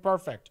 It'll be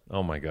perfect.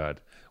 Oh my God.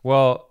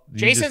 Well,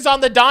 Jason's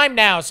on the dime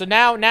now. So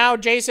now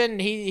Jason,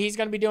 he's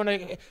going to be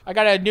doing I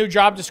got a new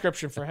job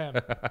description for him.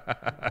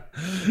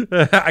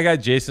 I got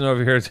Jason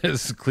over here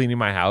just cleaning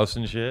my house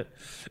and shit.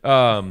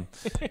 I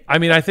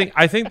mean, I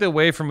think the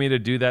way for me to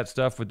do that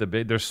stuff with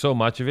there's so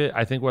much of it.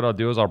 I think what I'll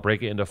do is I'll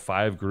break it into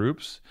 5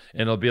 groups,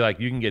 and it'll be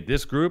like, you can get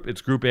this group.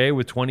 It's group A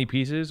with 20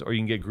 pieces, or you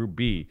can get group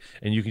B,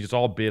 and you can just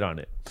all bid on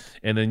it.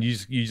 And then you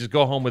just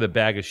go home with a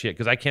bag of shit,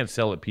 because I can't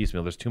sell it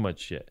piecemeal. There's too much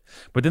shit.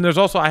 But then there's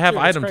also, I have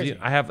items.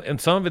 And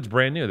some of it's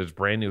brand new. There's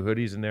brand new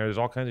hoodies in there. There's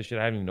all kinds of shit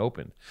I haven't even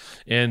opened.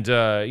 And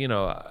I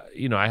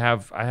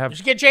have You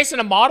should get Jason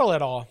to model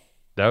it all.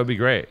 that would be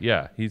great.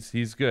 Yeah,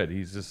 he's good.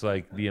 He's just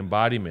like the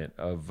embodiment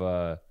of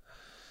I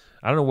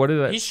don't know what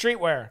did I He's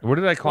streetwear. what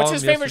did I call What's him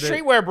his favorite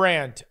yesterday? streetwear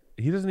brand?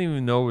 He doesn't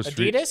even know it was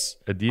Adidas?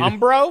 Adidas.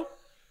 Umbro?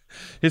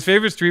 His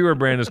favorite streetwear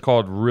brand is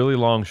called really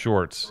long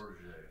shorts.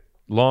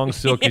 Long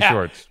silky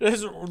shorts.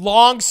 His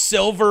long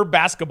silver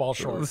basketball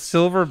shorts.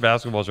 Silver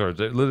basketball shorts.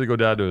 They literally go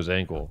down to his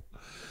ankle.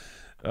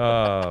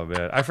 Oh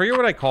man. I forget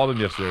what I called him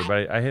yesterday,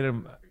 but I hit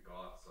him.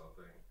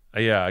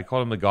 Yeah, I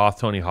called him the Goth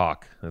Tony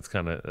Hawk. That's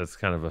kind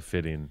of a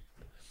fitting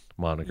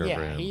moniker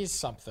for him. He's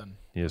something.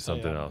 He is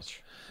something else.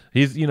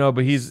 He's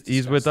but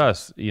he's with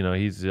us.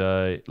 He's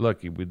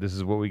look. This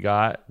is what we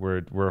got.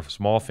 We're a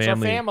small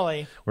family. It's our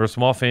family. We're a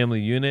small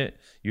family unit.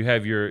 You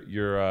have your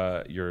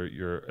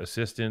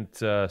assistant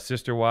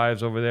sister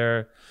wives over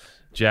there,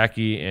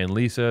 Jackie and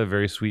Lisa,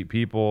 very sweet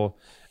people.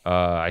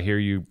 I hear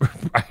you.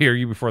 I hear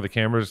you before the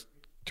cameras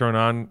turn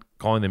on,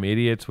 calling them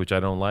idiots, which I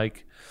don't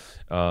like.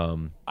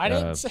 I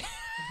didn't say.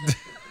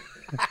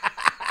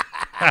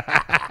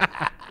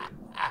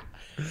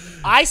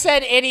 I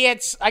said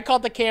idiots. I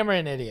called the camera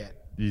an idiot.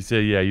 You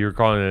said, yeah, you were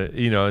calling it,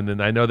 and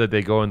then I know that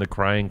they go in the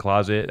crying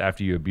closet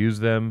after you abuse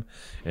them,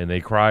 and they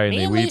cry and Me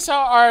they and weep. Lisa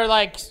are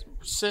like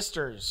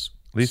sisters.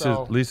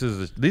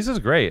 Lisa's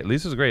great.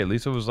 Lisa's great.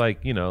 Lisa was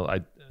like,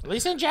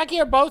 Lisa and Jackie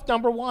are both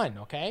number one.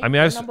 Okay, I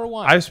mean, They're number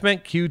one. I've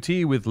spent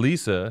QT with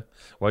Lisa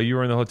while you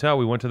were in the hotel.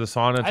 We went to the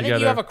sauna together. I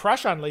think you have a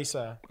crush on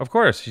Lisa. Of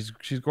course,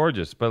 she's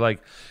gorgeous. But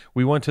like,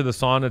 we went to the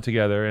sauna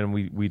together,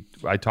 and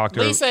I talked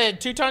to her. Lisa,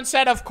 two-tone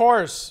set, of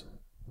course.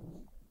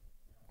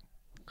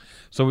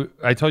 So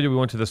I told you we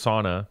went to the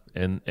sauna,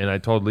 and I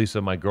told Lisa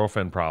my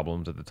girlfriend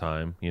problems at the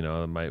time,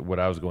 what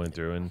I was going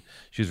through, and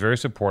she was very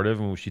supportive,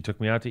 and she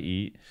took me out to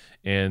eat,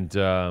 and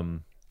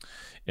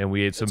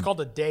we ate some. It's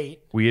called a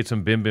date. We ate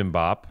some bim bim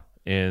bop,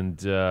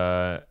 and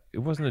it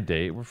wasn't a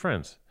date. We're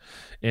friends,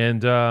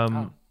 and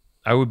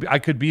I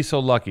could be so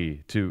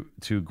lucky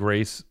to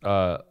grace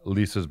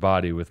Lisa's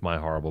body with my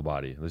horrible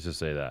body. Let's just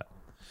say that.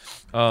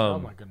 Oh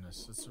my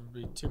goodness, this would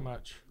be too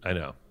much. I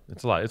know.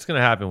 It's a lot. It's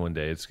gonna happen one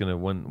day. It's gonna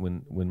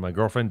when my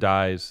girlfriend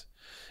dies,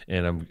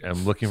 and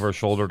I'm looking for a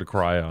shoulder to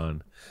cry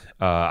on.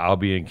 I'll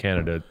be in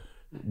Canada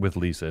with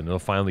Lisa, and it'll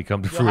finally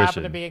come to You'll fruition.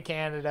 happen to be in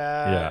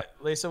Canada.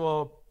 Yeah, Lisa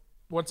will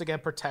once again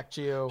protect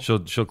you. She'll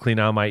clean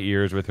out my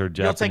ears with her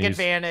Japanese. You'll take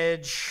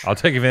advantage. I'll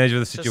take advantage of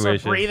the Just situation.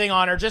 start breathing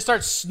on her. Just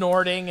start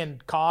snorting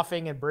and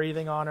coughing and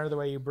breathing on her the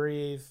way you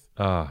breathe.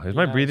 Is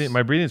my breathing?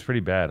 My breathing's pretty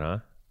bad, huh?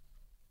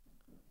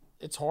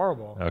 It's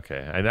horrible. Okay,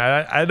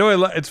 I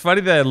know. It's funny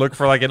that I look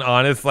for like an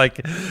honest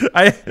like.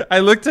 I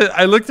looked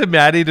to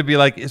Maddie to be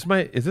like, is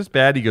this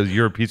bad? He goes,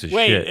 you're a piece of shit.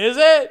 Wait, is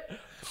it?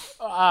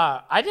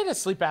 I did a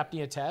sleep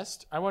apnea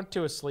test. I went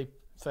to a sleep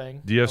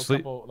thing. Do you have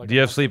sleep? Do you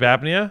have sleep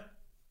apnea?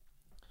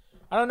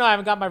 I don't know. I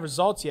haven't got my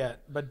results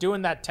yet, but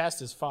doing that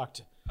test is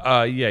fucked.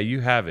 Yeah, you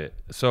have it.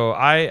 So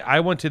I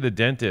went to the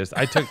dentist.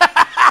 I took.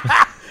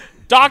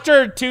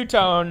 Dr.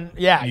 Two-Tone,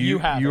 yeah, you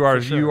have you it, are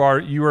for sure.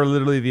 you are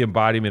literally the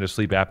embodiment of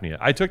sleep apnea.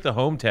 I took the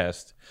home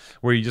test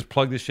where you just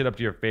plug this shit up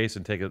to your face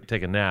and take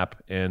a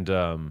nap and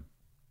or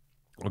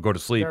go to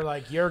sleep. They're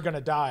like, you're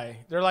gonna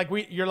die. They're like,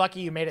 you're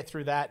lucky you made it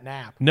through that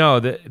nap. No,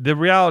 the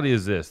reality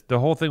is this: the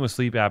whole thing with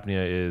sleep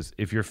apnea is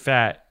if you're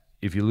fat,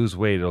 if you lose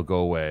weight, it'll go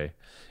away.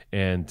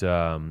 And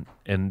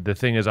the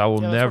thing is, I'll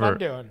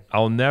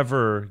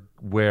never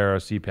wear a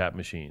CPAP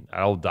machine.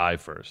 I'll die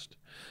first.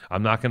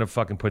 I'm not gonna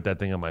fucking put that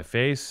thing on my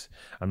face.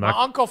 My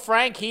Uncle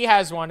Frank, he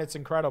has one. It's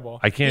incredible.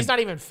 I can't. He's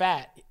not even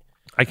fat.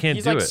 I can't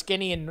He's do like it.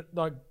 skinny and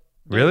like. Dude,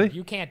 Really?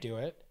 You can't do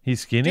it.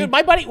 He's skinny. Dude,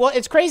 my buddy. Well,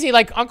 it's crazy.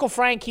 Like Uncle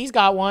Frank, he's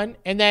got one,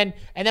 and then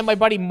my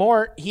buddy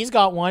Mort, he's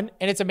got one,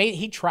 and it's amazing.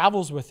 He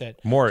travels with it.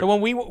 Mort. So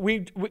when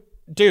we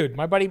dude,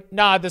 my buddy,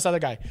 this other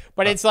guy,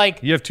 but it's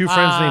like you have two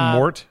friends named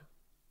Mort.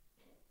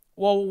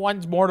 Well,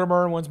 one's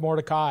Mortimer and one's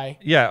Mordecai.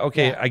 Yeah,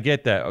 okay, yeah. I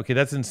get that. Okay,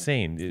 that's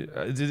insane.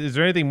 Is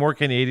there anything more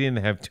Canadian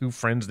than have two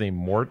friends named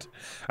Mort?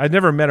 I've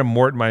never met a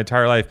Mort in my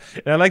entire life.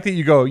 And I like that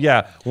you go,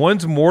 yeah,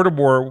 one's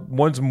Mortimer,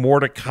 one's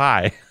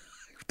Mordecai.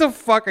 What the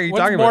fuck are you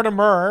talking about? One's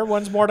Mortimer,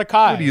 one's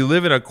Mordecai. Do you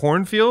live in a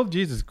cornfield?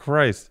 Jesus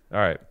Christ. All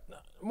right.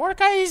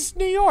 Mordecai's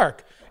New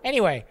York.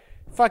 Anyway,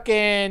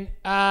 fucking,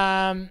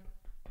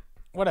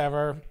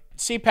 whatever.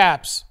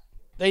 CPAPs.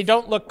 They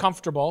don't look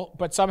comfortable,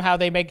 but somehow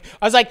they make...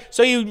 I was like,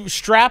 so you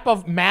strap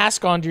a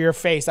mask onto your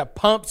face that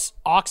pumps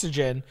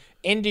oxygen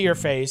into your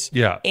face,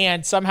 yeah,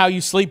 and somehow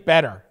you sleep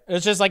better.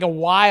 It's just like a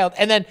wild...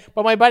 And then,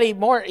 but my buddy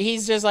Mort,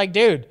 he's just like,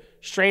 dude,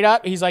 straight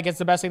up, he's like, it's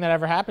the best thing that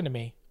ever happened to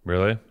me.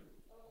 Really?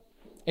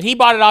 And he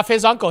bought it off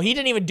his uncle. He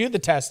didn't even do the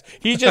test.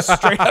 He just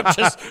straight up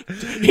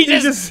he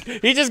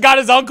just got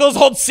his uncle's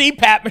old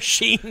CPAP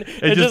machine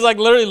and just like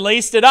literally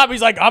laced it up.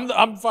 He's like,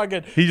 I'm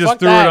fucking. He just fuck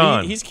threw that. it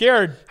on. He's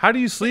cured. How do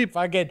you sleep?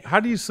 Fucking How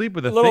do you sleep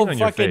with a little thing on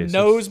your fucking face?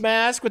 nose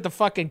mask with the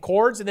fucking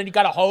cords, and then you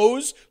got a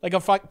hose like a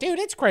fuck. Dude,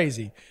 it's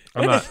crazy.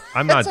 I'm not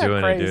That's a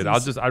doing it, dude.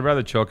 crazy- I'd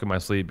rather choke in my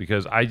sleep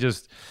because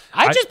just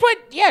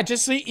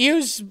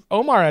use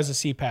Omar as a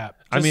CPAP.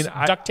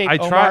 Duct tape I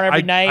Omar try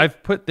every night.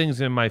 I've put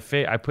things in my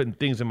face. I put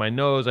things in my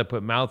nose. I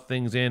put mouth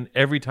things in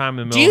every time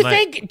in the middle of the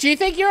night. Do you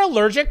think you're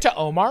allergic to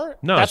Omar?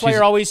 No, that's why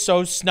you're always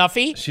so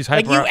snuffy. She's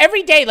like hyper- you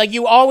every day. Like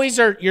you always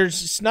are. You're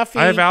snuffy.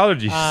 I have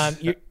allergies.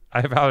 I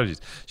I have allergies.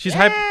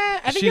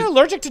 think you're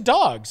allergic to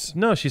dogs.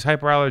 No, she's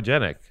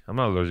hyperallergenic. I'm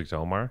not allergic to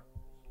Omar.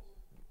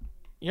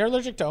 You're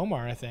allergic to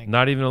Omar, I think.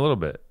 Not even a little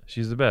bit.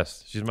 She's the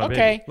best. She's my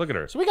baby. Look at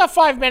her. So we got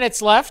 5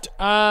 minutes left.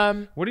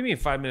 What do you mean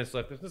 5 minutes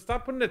left?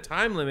 Stop putting a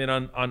time limit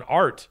on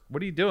art.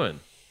 What are you doing?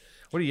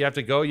 What do you have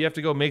to go? You have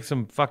to go make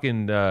some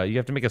fucking. You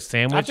have to make a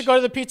sandwich. I have to go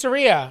to the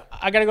pizzeria.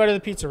 I gotta go to the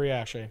pizzeria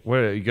actually. What,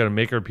 you got to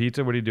make her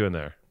pizza? What are you doing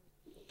there?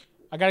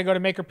 I gotta go to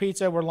Maker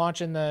Pizza. We're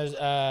launching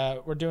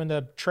we're doing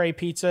the tray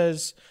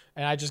pizzas,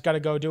 and I just gotta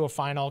go do a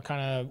final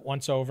kind of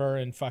once over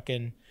and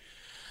fucking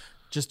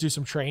just do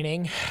some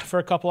training for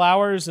a couple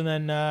hours, and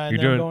then I'm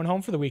going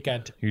home for the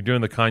weekend. You're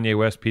doing the Kanye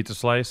West pizza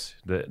slice,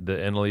 the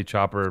NLE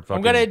chopper. Fucking,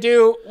 I'm gonna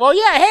do. Well,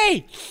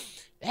 yeah.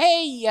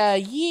 Hey,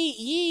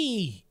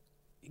 Yee,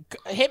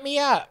 hit me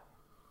up.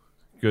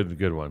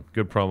 Good one.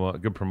 Good promo.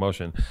 Good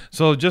promotion.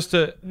 So just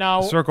to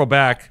No. circle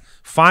back,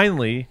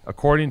 finally,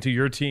 according to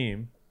your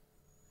team,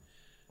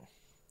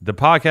 the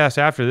podcast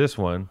after this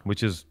one,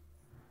 which is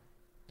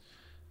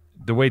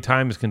the way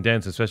time is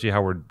condensed, especially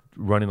how we're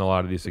running a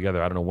lot of these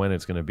together. I don't know when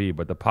it's going to be,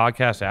 but the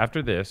podcast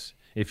after this,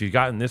 if you've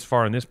gotten this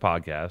far in this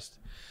podcast,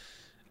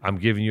 I'm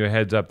giving you a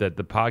heads up that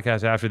the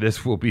podcast after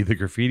this will be the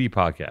graffiti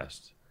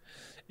podcast.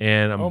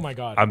 And Oh my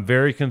God. I'm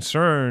very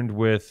concerned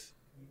with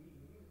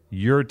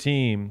your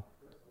team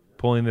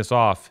pulling this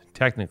off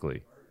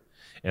technically.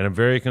 And I'm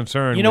very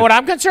concerned. You know what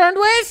I'm concerned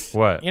with?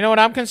 What? You know what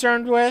I'm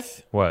concerned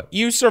with? What?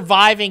 You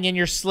surviving in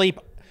your sleep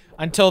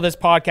until this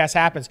podcast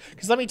happens.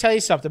 Because let me tell you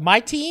something. My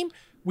team,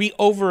 we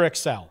over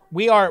excel.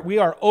 We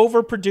are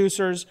over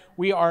producers.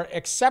 We are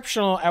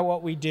exceptional at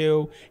what we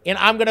do. And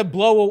I'm gonna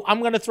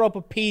throw up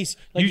a piece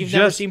like you've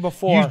never seen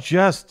before.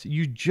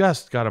 You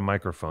just got a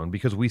microphone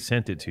because we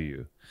sent it to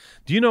you.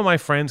 Do you know my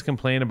friends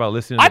complain about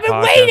listening to I've the been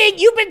podcast? waiting.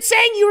 You've been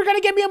saying you were going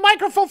to get me a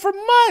microphone for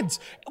months.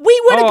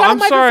 We would have got a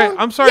microphone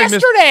I'm sorry,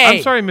 yesterday.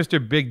 I'm sorry,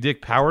 Mr. Big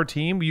Dick Power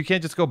Team. You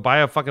can't just go buy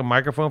a fucking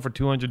microphone for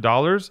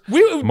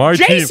 $200. My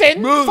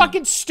Jason, team.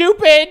 fucking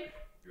stupid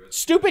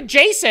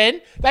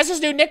Jason. That's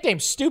his new nickname,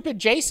 Stupid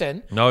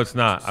Jason. No, it's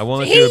not. I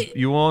won't.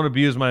 You won't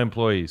abuse my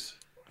employees.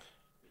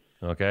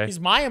 Okay.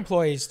 He's my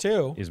employees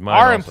too. He's mine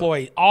also.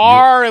 Employee.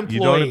 Our employees.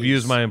 You don't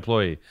abuse my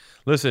employee.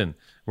 Listen,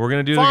 we're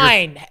gonna do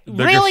fine.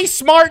 Really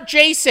smart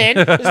Jason.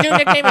 His new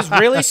nickname is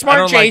Really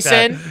Smart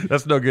Jason. Like that.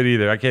 That's no good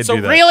either. I can't do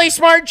that. So Really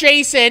Smart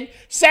Jason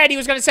said he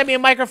was going to send me a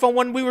microphone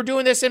when we were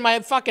doing this in my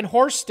fucking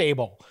horse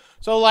stable.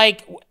 So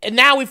like, and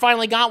now we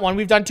finally got one.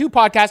 We've done 2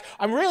 podcasts.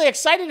 I'm really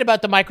excited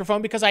about the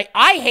microphone because I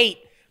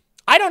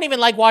don't even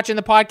like watching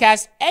the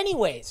podcast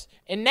anyways.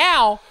 And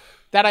now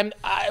that I'm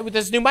with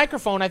this new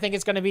microphone, I think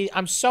it's going to be,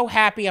 I'm so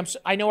happy.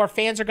 I know our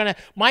fans are going to,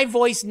 my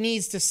voice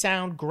needs to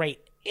sound great.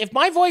 If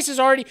my voice is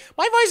already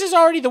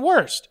the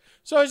worst.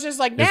 So it's just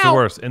like now. It's the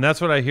worst. And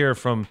that's what I hear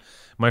from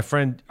my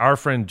friend. Our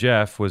friend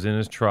Jeff was in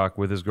his truck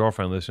with his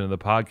girlfriend listening to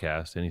the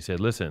podcast. And he said,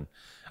 listen,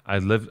 I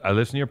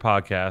listened to your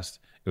podcast.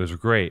 It was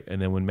great.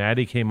 And then when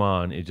Maddie came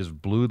on, it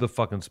just blew the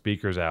fucking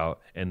speakers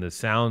out. And the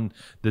sound,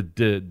 the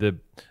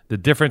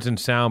difference in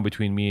sound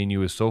between me and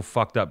you is so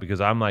fucked up because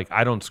I'm like,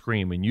 I don't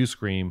scream and you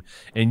scream.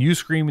 And you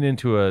screaming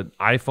into an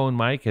iPhone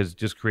mic has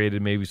just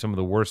created maybe some of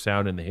the worst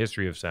sound in the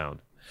history of sound.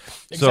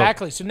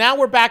 Exactly. So now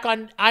we're back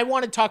on. I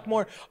want to talk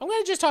more. I'm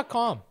going to just talk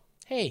calm.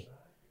 Hey.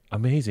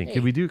 Amazing. Hey.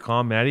 Can we do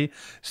calm, Maddie?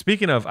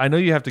 Speaking of, I know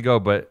you have to go,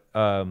 but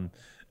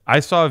I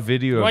saw a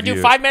video of you. You want to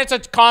do 5 minutes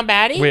of calm,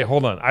 Maddie? Wait,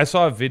 hold on. I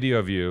saw a video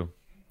of you.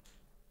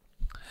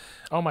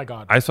 Oh, my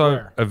God. I saw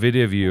Where? a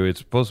video of you. It's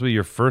supposed to be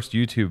your first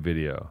YouTube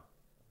video.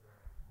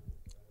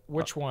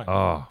 Which one?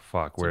 Oh,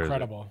 fuck. Where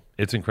incredible. Is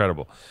it? It's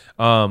incredible.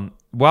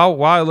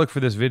 While I look for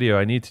this video,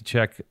 I need to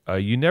check.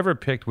 You never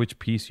picked which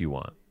piece you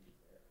want.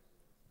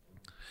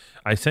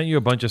 I sent you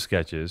a bunch of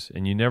sketches,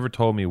 and you never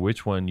told me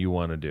which one you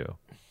want to do.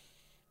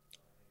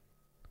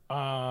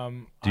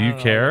 Do you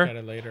care? I'll look at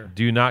it later.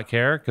 Do you not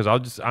care? Because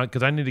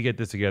I need to get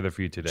this together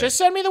for you today. Just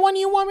send me the one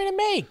you want me to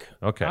make.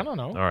 Okay. I don't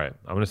know. All right.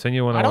 I'm going to send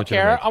you one. I don't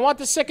care. I I want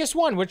the sickest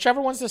one.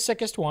 Whichever one's the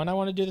sickest one, I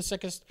want to do the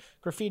sickest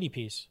graffiti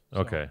piece.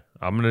 So. Okay.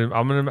 I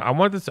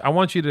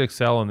want you to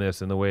excel in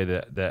this in the way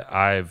that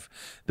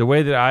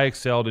I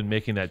excelled in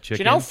making that chicken.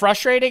 Do you know how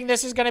frustrating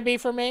this is going to be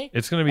for me?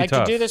 It's going to be like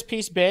tough. To do this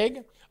piece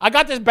big. I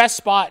got this best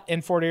spot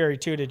in Fort Erie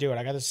too to do it.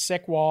 I got this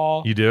sick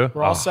wall. You do?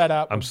 We're all set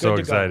up. I'm so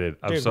excited.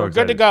 We're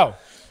good to go.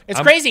 It's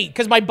crazy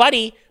because my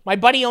buddy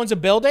owns a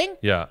building.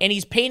 Yeah. And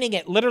he's painting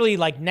it literally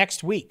like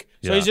next week.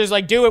 So Yeah. he's just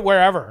like, do it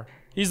wherever.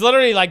 He's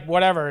literally like,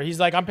 whatever. He's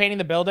like, I'm painting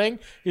the building.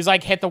 He's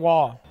like, hit the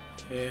wall.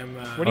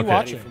 What are you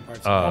watching?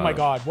 Oh my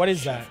God, what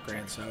is that?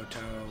 Grant Soto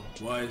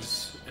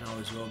was and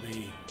always will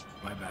be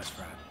my best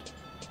friend.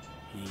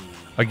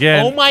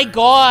 Again. Oh my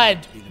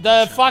God,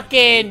 the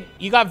fucking,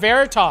 you got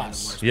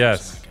Veritas.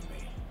 Yes.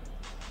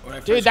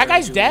 Dude, that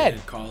guy's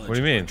dead. College, What do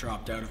you mean?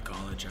 Dropped out of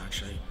college,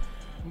 actually.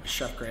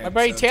 Chef Grant My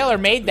buddy Soto Taylor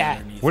took made me that.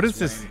 underneath What his is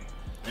this? wing,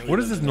 and we What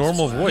is lived this in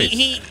normal Mississauga. voice?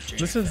 He-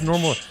 This is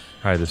normal.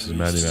 Hi, this is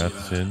Matty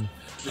Matheson.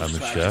 I'm a Just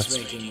chef. practice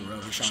making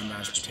Robichon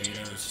mashed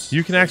potatoes.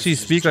 You can actually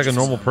speak like a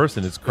normal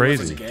person. It's It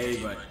wasn't crazy.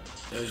 gay, but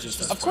it was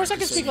just us Of course I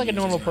can speak practicing like a and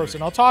normal using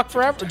person. our- I'll talk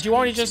forever. Do you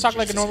want me to just talk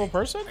like a normal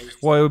person?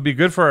 Well, it would be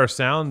good for our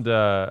sound,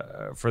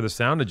 for the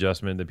sound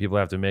adjustment that people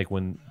have to make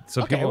when.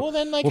 So Okay, people, well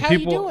then, like, how you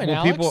people, doing,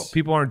 well, Alex?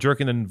 people aren't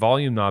jerking the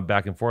volume knob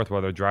back and forth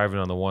while they're driving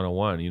on the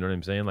 101. You know what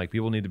I'm saying? Like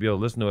people need to be able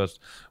to listen to us.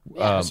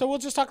 Yeah, so we'll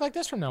just talk like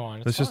this from now on.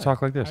 It's let's just fine.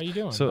 talk like this. How you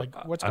doing? So,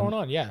 like, what's I'm- going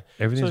on? Yeah.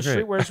 everything's so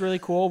great. streetwear's really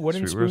cool.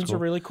 Wooden Streetwear's spoons cool. are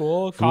really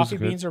cool. Food's Coffee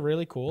good. beans are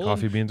really cool.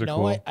 Coffee beans are you know,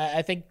 cool.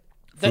 I think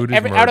Food is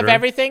out of murder.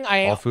 everything,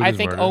 All food I is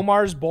think murder.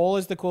 Omar's bowl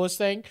is the coolest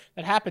thing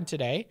that happened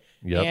today.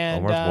 Yep,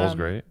 And, Omar's bowl's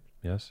great.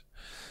 Yes.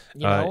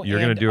 You know, you're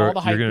gonna and do all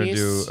the you're gonna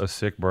do hypebeasts. a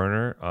sick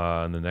burner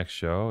on the next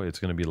show. It's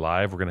gonna be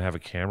live. We're gonna have a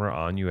camera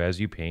on you as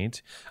you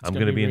paint. I'm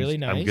gonna be really I'm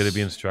gonna nice. be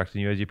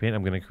instructing you as you paint.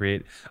 I'm gonna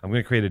create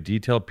a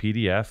detailed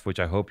PDF, which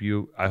I hope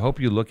you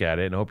look at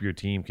it and I hope your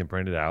team can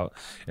print it out.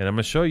 And I'm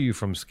gonna show you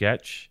from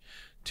sketch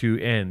to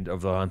end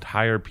of the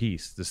entire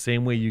piece, the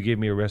same way you gave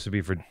me a recipe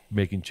for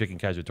making chicken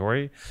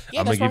cacciatore.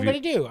 Yeah, that's what I'm going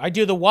to do. I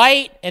do the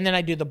white, and then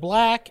I do the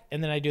black,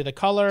 and then I do the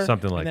color.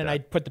 Something like and then that. I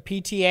put the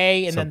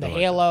PTA, and then the Something like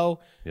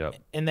halo, Yep.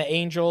 and the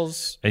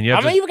angels. And you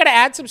have I'm to- even going to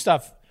add some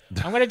stuff.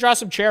 I'm going to draw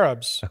some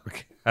cherubs.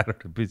 Okay, I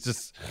don't know. But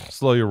just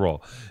slow your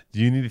roll.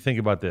 You need to think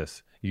about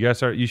this.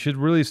 You should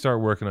really start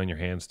working on your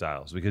hand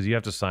styles because you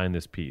have to sign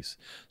this piece.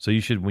 So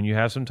you should, when you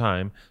have some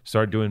time,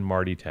 start doing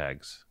Marty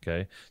tags.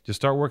 Okay, just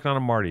start working on a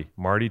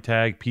Marty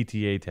tag,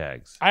 PTA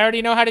tags. I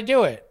already know how to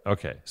do it.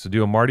 Okay, so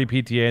do a Marty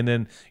PTA, and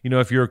then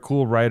if you're a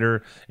cool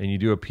writer and you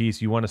do a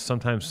piece, you want to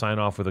sometimes sign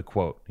off with a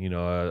quote.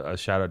 A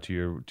shout out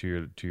to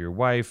your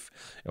wife,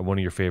 and one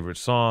of your favorite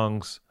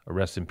songs, a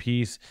rest in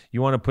peace.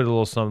 You want to put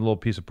some little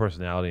piece of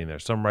personality in there.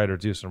 Some writers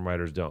do, some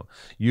writers don't.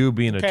 You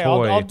being Okay, a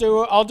toy,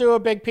 I'll do a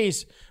big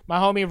piece. My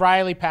homie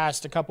Riley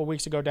passed a couple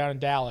weeks ago down in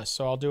Dallas,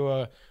 so I'll do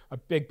a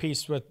big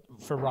piece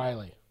for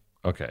Riley.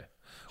 okay.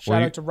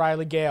 Shout out to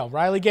Riley Gale.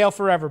 Riley Gale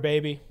forever,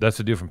 baby. That's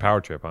the dude from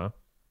Power Trip, huh?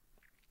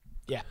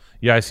 Yeah.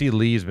 Yeah, I see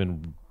Lee's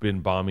been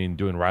bombing,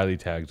 doing Riley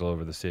tags all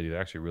over the city.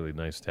 They're actually really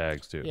nice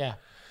tags too. Yeah.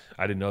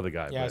 I didn't know the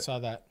guy. Yeah, I but, saw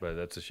that. But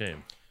that's a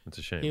shame. It's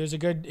a shame. He was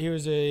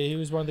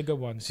one of the good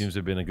ones. Seems to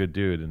have been a good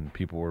dude, and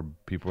people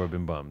have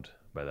been bummed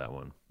by that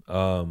one.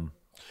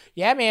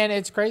 Yeah, man,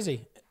 it's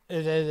crazy.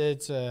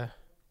 It's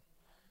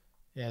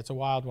a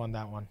wild one,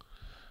 that one.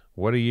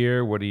 What a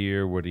year! What a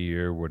year! What a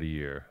year! What a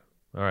year!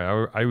 All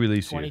right, I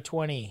release you.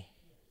 2020.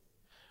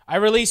 I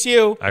release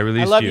you. I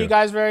release love you. you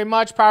guys very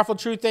much. Powerful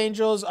Truth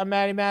Angels. I'm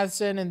Matty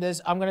Matheson, and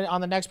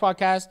on the next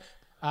podcast.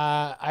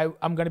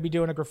 I'm gonna be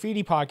doing a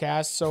graffiti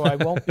podcast, so I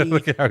won't be.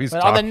 Look at how he's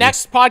but on the talking.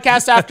 next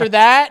podcast after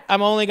that,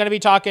 I'm only gonna be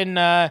talking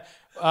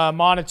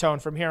monotone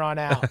from here on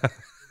out.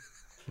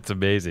 It's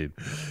amazing.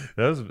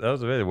 That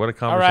was amazing. What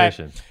a All right.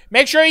 conversation.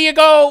 Make sure you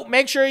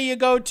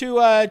go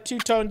to Two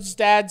Tone's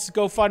dad's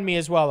GoFundMe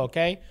as well.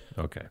 Okay.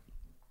 Okay.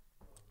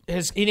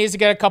 He needs to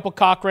get a couple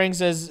cock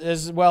rings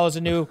as well as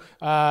a new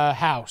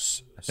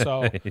house.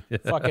 So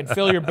fucking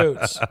fill your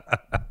boots.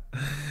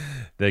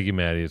 Thank you,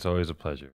 Maddie. It's always a pleasure.